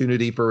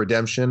opportunity for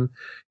redemption.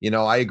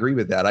 I agree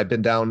with that. I've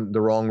been down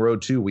the wrong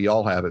road too. We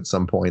all have at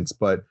some points,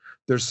 but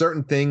there's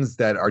certain things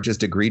that are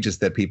just egregious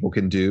that people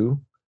can do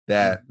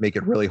that make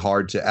it really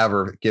hard to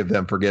ever give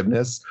them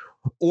forgiveness.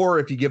 Or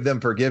if you give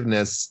them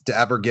forgiveness, to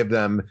ever give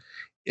them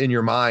in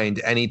your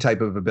mind any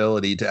type of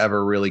ability to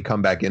ever really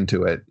come back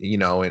into it,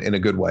 in a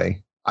good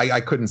way.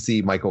 I couldn't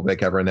see Michael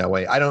Vick ever in that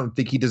way. I don't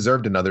think he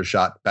deserved another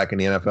shot back in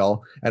the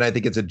NFL. And I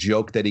think it's a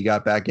joke that he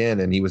got back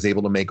in and he was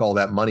able to make all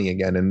that money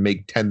again and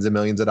make tens of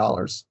millions of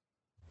dollars.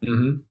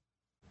 Mm-hmm.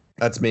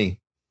 That's me.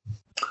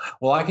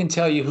 Well, I can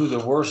tell you who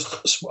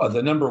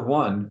the number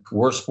one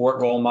worst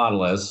sport role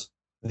model is.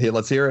 Hey,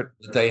 let's hear it.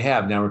 They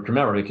have. Now,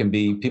 remember, it can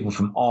be people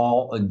from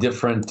all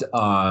different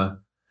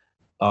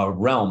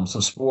realms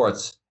of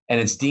sports.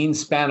 And it's Dean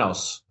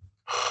Spanos.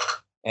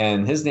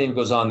 And his name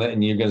goes on,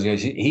 and you're going to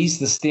say he's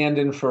the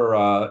stand-in for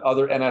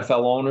other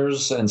NFL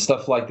owners and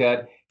stuff like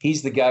that.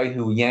 He's the guy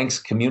who yanks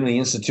community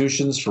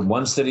institutions from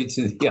one city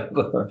to the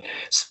other.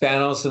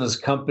 Spanos and his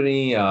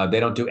company,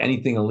 they don't do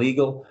anything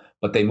illegal,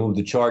 but they move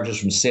the charges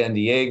from San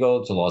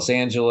Diego to Los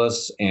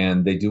Angeles,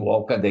 and they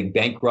do they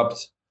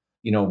bankrupt,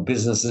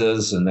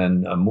 businesses, and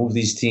then move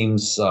these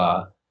teams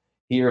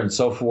here and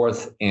so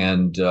forth.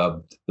 And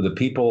the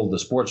people, the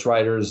sports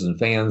writers and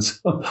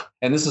fans,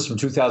 and this is from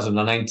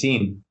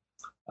 2019.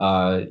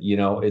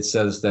 It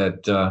says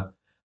that,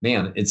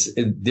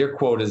 their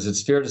quote is,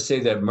 "It's fair to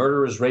say that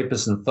murderers,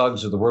 rapists, and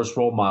thugs are the worst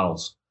role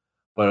models.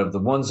 But of the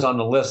ones on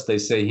the list, they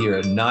say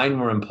here, 9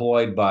 were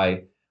employed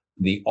by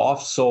the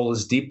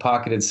off-soulless,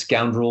 deep-pocketed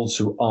scoundrels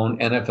who own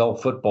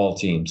NFL football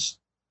teams."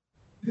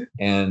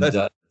 And that's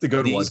a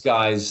good these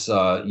guys, he's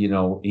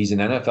an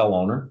NFL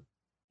owner,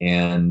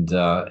 And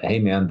hey,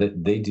 man,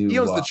 they do. He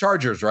owns the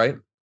Chargers, right?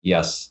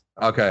 Yes.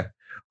 Okay.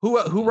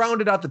 Who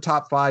rounded out the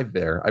top 5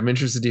 there? I'm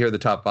interested to hear the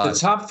top 5. The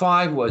top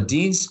 5 was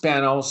Dean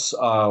Spanos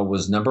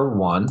was number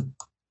 1.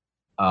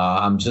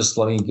 I'm just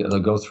letting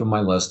go through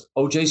my list.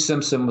 O.J.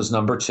 Simpson was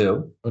number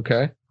 2.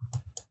 Okay.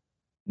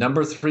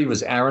 Number 3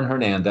 was Aaron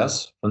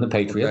Hernandez from the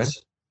Patriots.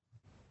 Okay.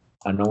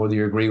 I don't know whether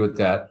you agree with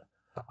that.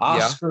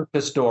 Oscar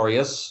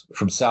Pistorius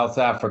from South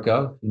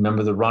Africa.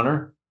 Remember the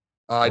runner?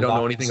 I don't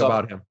know anything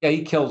about him. Yeah,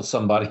 he killed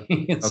somebody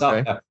in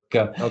South Africa.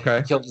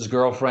 Okay. He killed his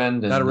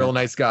girlfriend. And, not a real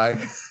nice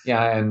guy.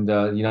 Yeah, and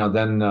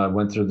then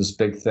went through this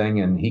big thing,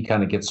 and he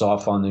kind of gets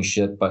off on this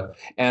shit.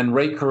 And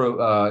Ray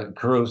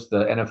Caruth,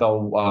 the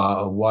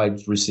NFL wide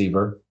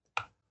receiver,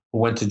 who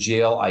went to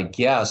jail, I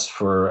guess,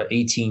 for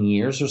 18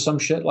 years or some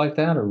shit like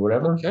that, or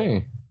whatever.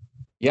 Okay.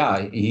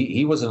 Yeah,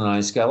 he wasn't a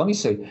nice guy. Let me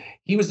say,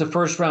 he was the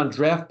first-round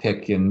draft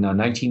pick in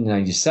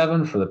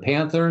 1997 for the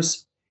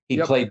Panthers. He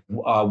played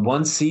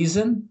 1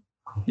 season.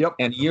 Yep.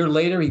 And a year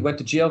later, he went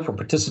to jail for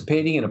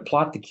participating in a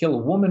plot to kill a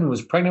woman who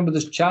was pregnant with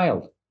his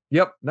child.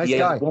 Yep. Nice guy.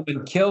 He had a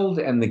woman killed,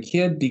 and the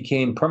kid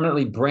became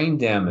permanently brain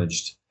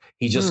damaged.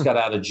 He just got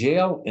out of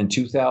jail in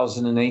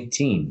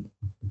 2018.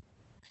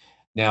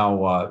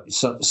 Now, and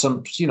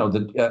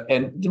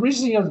the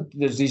reason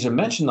these are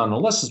mentioned on the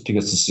list is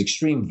because it's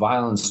extreme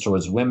violence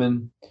towards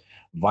women,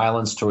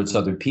 violence towards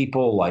other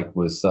people, like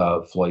with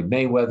Floyd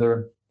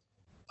Mayweather.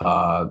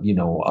 A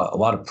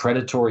lot of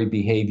predatory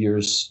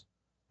behaviors.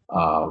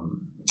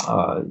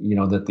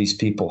 That these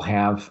people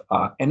have.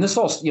 And this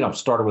all,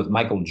 started with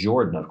Michael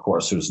Jordan, of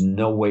course. There's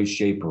no way,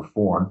 shape, or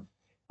form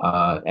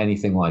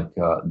anything like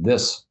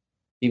this,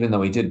 even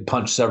though he did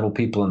punch several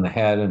people in the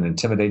head and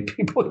intimidate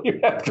people year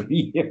after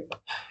year.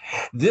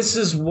 This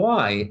is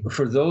why,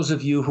 for those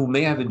of you who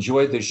may have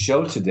enjoyed this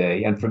show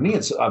today, and for me,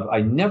 I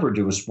never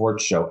do a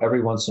sports show.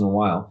 Every once in a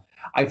while,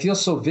 I feel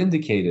so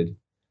vindicated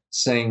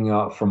saying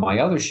from my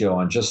other show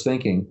on Just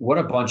Thinking, what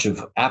a bunch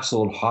of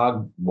absolute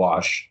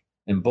hogwash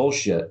and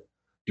bullshit.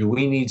 Do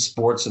we need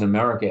sports in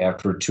America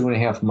after a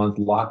 2.5-month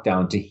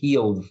lockdown to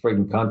heal the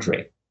friggin'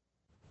 country?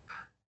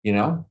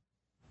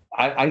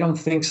 I don't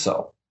think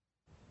so.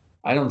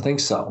 I don't think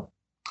so.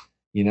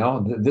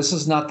 This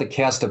is not the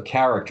cast of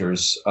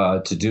characters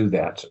to do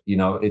that.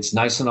 It's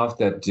nice enough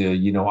that,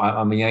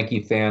 I'm a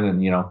Yankee fan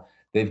and,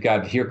 they've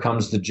got Here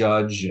Comes the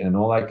Judge and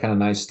all that kind of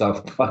nice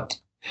stuff. But,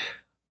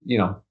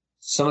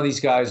 some of these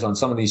guys on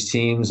some of these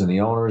teams and the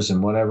owners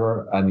and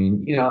whatever, I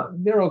mean,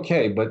 they're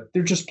okay, but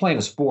they're just playing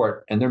a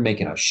sport and they're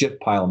making a shit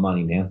pile of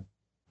money, man.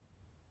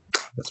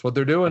 That's what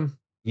they're doing.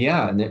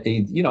 Yeah. And,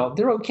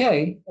 they're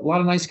okay. A lot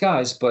of nice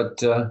guys,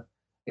 but, a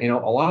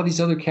lot of these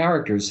other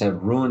characters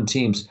have ruined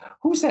teams.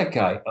 Who's that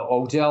guy?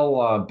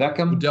 Odell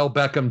Beckham? Odell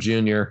Beckham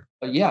Jr.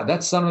 Yeah,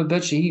 that son of a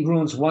bitch. He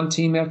ruins one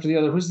team after the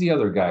other. Who's the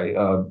other guy?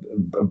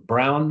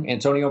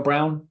 Antonio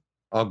Brown?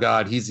 Oh,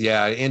 God, if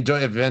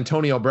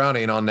Antonio Brown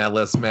ain't on that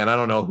list, man, I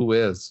don't know who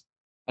is.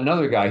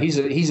 Another guy. He's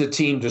a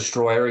team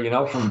destroyer,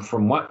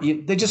 from what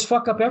they just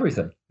fuck up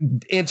everything.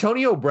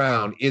 Antonio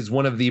Brown is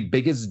one of the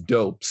biggest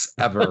dopes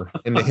ever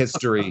in the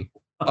history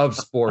of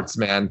sports,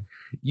 man.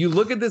 You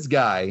look at this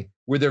guy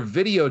where they're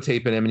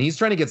videotaping him and he's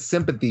trying to get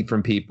sympathy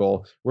from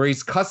people, where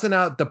he's cussing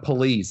out the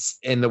police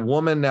and the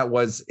woman that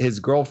was his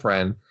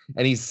girlfriend,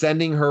 and he's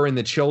sending her and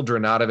the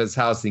children out of his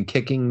house and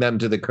kicking them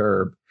to the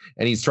curb.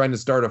 And he's trying to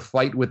start a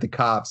fight with the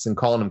cops and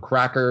calling them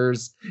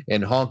crackers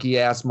and honky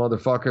ass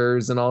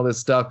motherfuckers and all this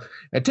stuff.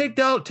 And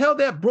tell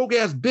that broke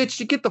ass bitch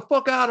to get the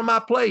fuck out of my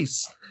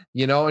place.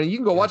 And you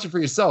can go watch it for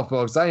yourself,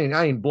 folks. I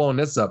ain't blowing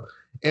this up.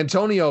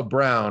 Antonio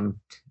Brown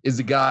is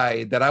a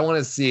guy that I want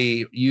to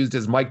see used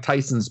as Mike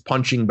Tyson's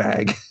punching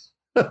bag.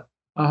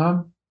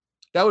 Uh-huh.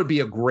 That would be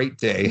a great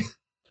day.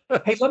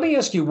 Hey, let me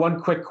ask you one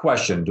quick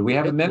question. Do we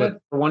have a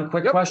minute for one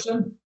quick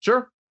question?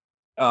 Sure.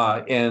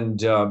 Do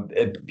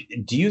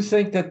you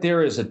think that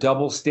there is a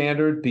double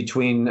standard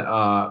between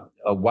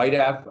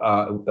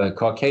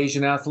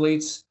Caucasian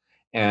athletes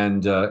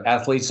and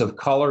athletes of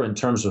color in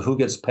terms of who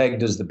gets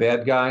pegged as the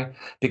bad guy?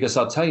 Because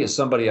I'll tell you,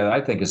 somebody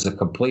I think is a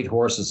complete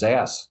horse's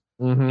ass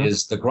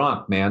is the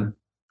Gronk, man.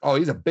 Oh,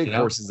 he's a big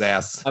horse's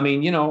ass. I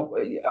mean,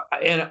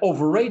 and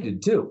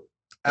overrated too.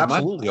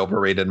 Absolutely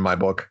overrated in my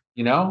book.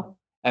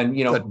 And,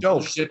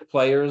 bullshit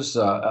players,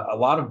 a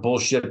lot of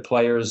bullshit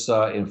players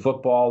in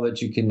football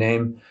that you can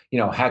name,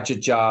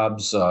 hatchet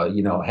jobs,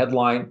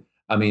 headline.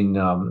 I mean,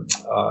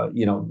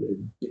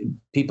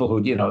 people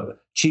who,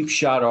 cheap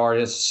shot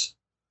artists,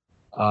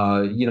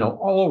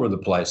 all over the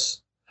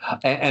place.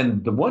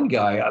 And the one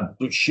guy,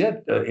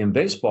 in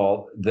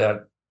baseball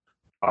that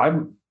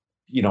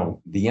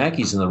the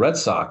Yankees and the Red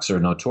Sox are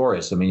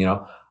notorious. I mean,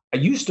 I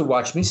used to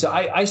watch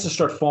I used to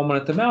start foaming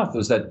at the mouth. It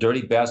was that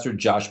dirty bastard,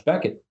 Josh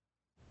Beckett.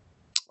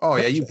 Oh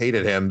yeah, you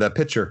hated him, the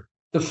pitcher.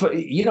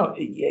 He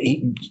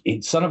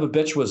son of a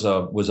bitch was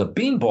a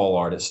beanball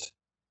artist.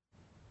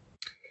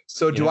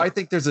 So do I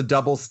think there's a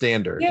double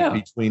standard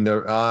between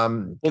the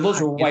well,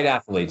 those were white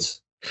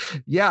athletes.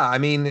 Yeah, I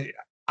mean,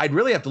 I'd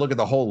really have to look at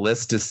the whole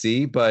list to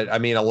see, but I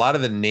mean, a lot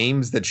of the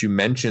names that you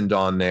mentioned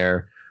on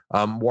there,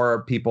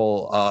 more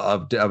people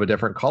of a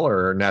different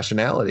color or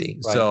nationality.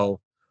 Right. So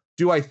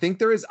do I think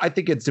there is? I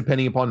think it's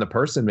depending upon the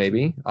person,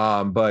 maybe.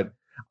 But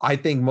I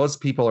think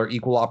most people are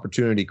equal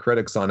opportunity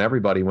critics on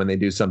everybody when they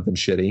do something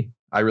shitty.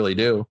 I really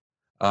do.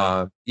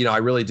 I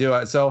really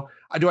do. So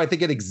I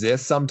think it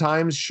exists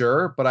sometimes,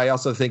 sure, but I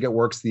also think it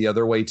works the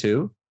other way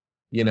too.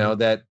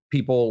 That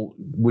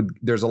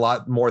there's a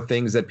lot more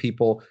things that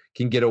people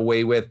can get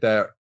away with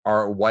that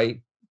are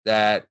white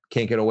that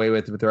can't get away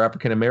with their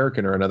African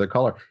American or another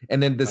color.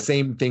 And then the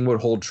same thing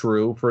would hold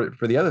true for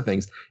the other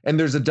things. And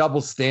there's a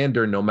double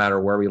standard no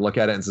matter where we look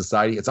at it in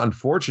society. It's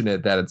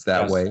unfortunate that it's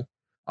that way.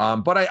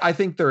 But I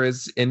think there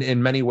is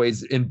in many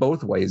ways, in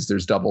both ways,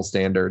 there's double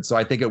standards. So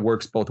I think it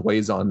works both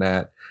ways on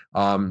that,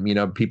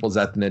 people's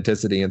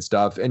ethnicity and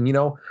stuff. And,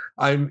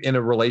 I'm in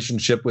a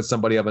relationship with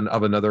somebody of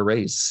another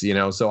race,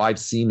 so I've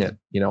seen it,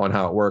 and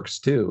how it works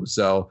too.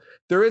 So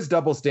there is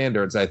double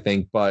standards, I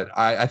think, but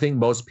I think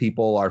most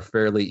people are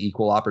fairly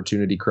equal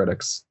opportunity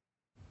critics.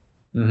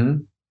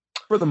 Mm-hmm.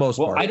 For the most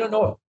part. I don't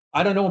know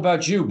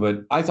about you,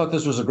 but I thought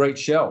this was a great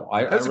show.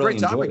 It was a great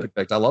topic. In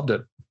fact, I loved it.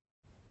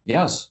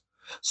 Yes.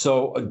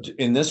 So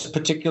in this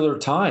particular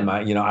time,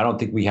 I don't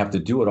think we have to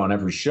do it on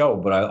every show,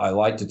 but I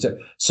liked it.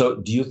 So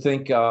do you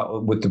think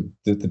with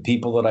the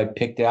people that I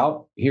picked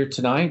out here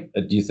tonight,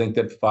 do you think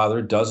that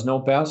Father does know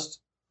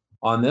best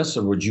on this,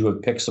 or would you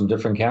have picked some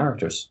different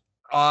characters?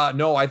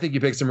 No, I think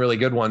you picked some really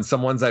good ones.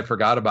 Some ones I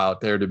forgot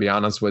about there, to be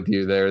honest with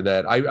you there,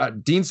 that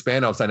Dean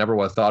Spanos, I never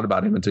would have thought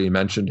about him until you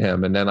mentioned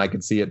him. And then I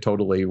could see it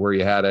totally where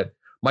you had it.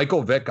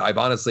 Michael Vick, I've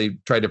honestly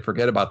tried to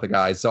forget about the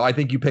guy. So I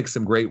think you picked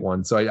some great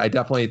ones. So I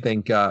definitely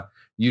think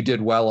you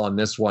did well on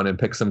this one and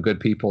picked some good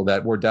people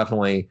that were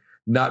definitely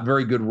not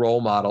very good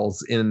role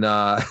models in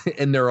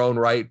their own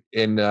right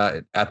in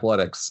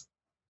athletics.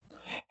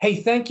 Hey,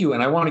 thank you.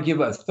 And I want to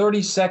give a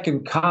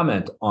 30-second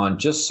comment on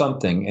just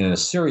something in a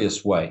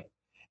serious way.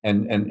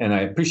 And I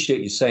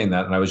appreciate you saying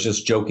that. And I was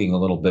just joking a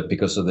little bit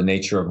because of the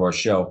nature of our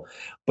show.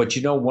 But,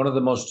 one of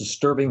the most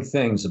disturbing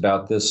things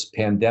about this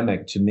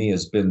pandemic to me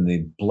has been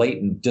the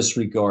blatant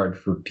disregard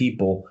for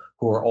people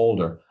who are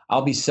older.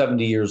 I'll be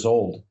 70 years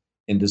old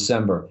in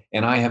December,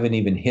 and I haven't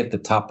even hit the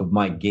top of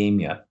my game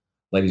yet,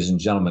 ladies and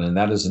gentlemen. And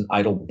that isn't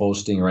idle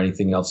boasting or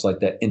anything else like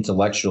that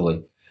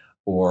intellectually,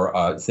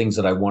 or things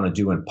that I want to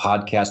do in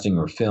podcasting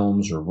or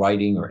films or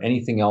writing or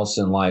anything else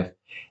in life.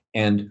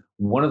 And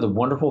one of the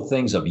wonderful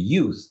things of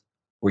youth,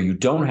 where you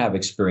don't have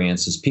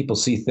experience, is people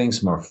see things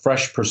from a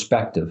fresh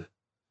perspective,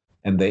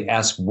 and they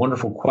ask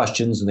wonderful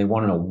questions, and they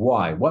want to know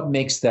why. What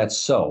makes that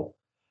so?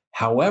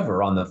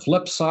 However, on the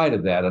flip side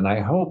of that, and I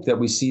hope that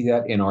we see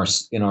that in our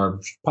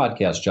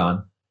podcast,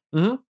 John,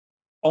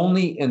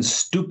 only in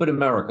stupid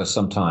America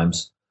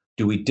sometimes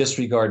do we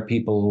disregard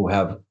people who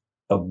have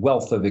a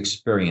wealth of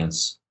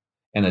experience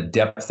and a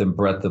depth and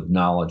breadth of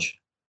knowledge.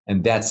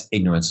 And that's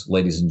ignorance,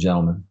 ladies and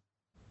gentlemen.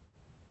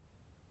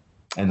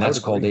 And that's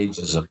called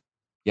ageism.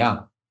 Yeah.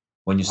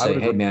 When you say,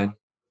 hey, man.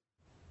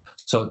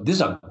 So this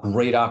is a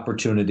great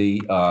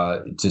opportunity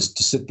just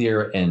to sit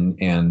there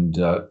and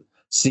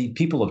see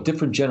people of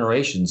different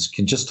generations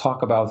can just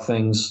talk about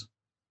things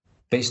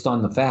based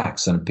on the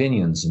facts and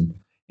opinions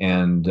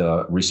and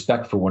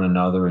respect for one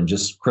another and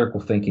just critical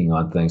thinking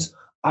on things.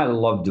 I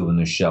love doing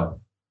this show.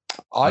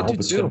 I hope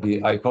it's going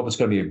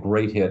to be a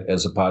great hit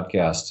as a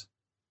podcast.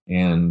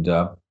 And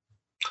you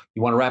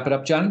want to wrap it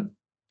up, Johnny?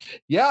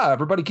 Yeah,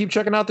 everybody keep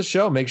checking out the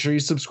show. Make sure you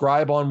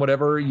subscribe on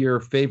whatever your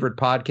favorite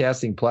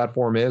podcasting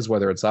platform is,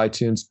 whether it's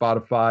iTunes,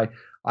 Spotify,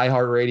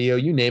 iHeartRadio,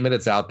 you name it,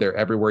 it's out there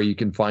everywhere you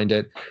can find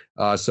it.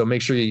 So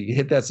make sure you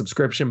hit that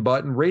subscription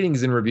button.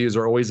 Ratings and reviews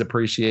are always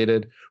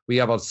appreciated. We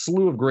have a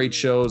slew of great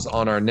shows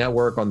on our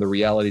network, on the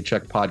Reality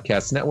Check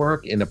Podcast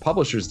Network and the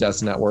Publishers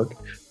Desk Network,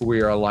 who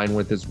we are aligned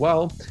with as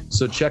well.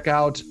 So check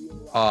out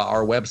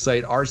our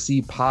website,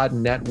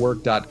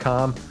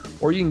 rcpodnetwork.com.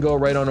 Or you can go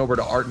right on over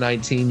to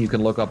Art19. You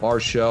can look up our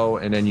show,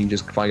 and then you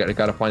just got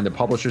to find the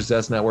Publishers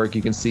Desk Network.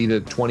 You can see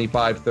the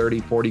 25,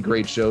 30, 40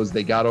 great shows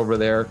they got over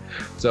there.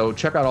 So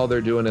check out all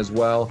they're doing as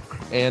well.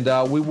 And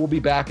we will be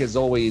back, as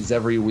always,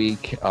 every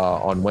week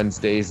on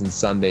Wednesdays and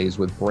Sundays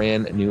with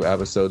brand new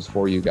episodes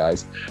for you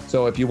guys.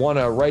 So if you want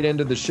to write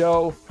into the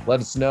show, let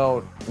us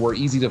know. We're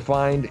easy to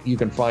find. You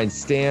can find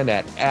Stan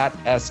at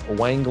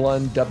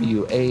 @SWanglund,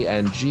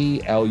 WANGLUND,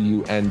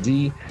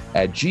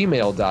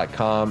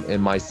 @gmail.com,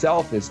 and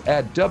myself is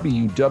at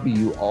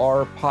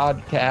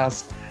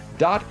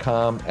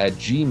wwrpodcast.com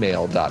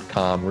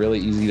 @gmail.com. Really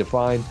easy to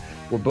find.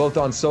 We're both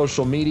on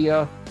social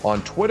media.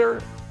 On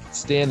Twitter,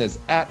 Stan is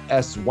at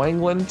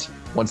 @SWanglund.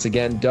 Once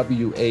again,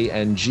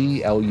 WANGLUND.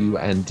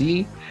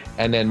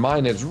 And then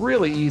mine is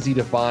really easy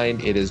to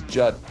find. It is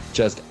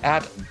just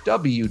at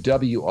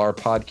WWR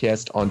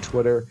Podcast on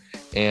Twitter.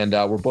 And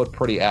we're both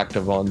pretty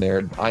active on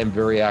there. I'm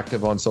very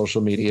active on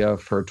social media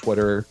for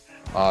Twitter.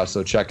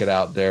 So check it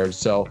out there.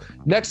 So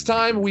next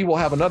time we will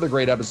have another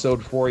great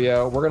episode for you.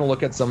 We're going to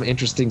look at some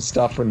interesting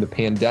stuff from the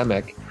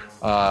pandemic.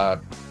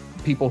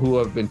 People who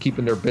have been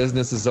keeping their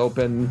businesses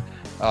open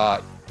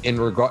in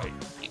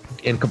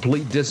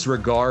complete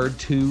disregard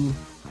to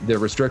the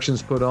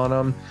restrictions put on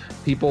them,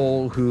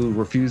 people who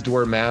refuse to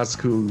wear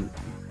masks, who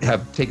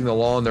have taken the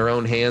law in their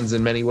own hands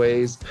in many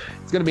ways.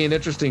 It's going to be an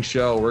interesting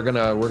show. We're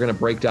gonna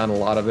break down a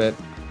lot of it.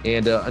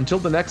 And until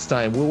the next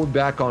time, we'll be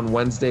back on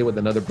Wednesday with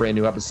another brand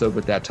new episode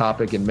with that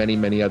topic and many,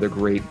 many other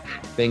great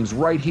things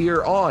right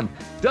here on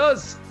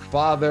Does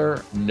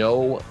Father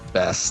Know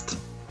Best?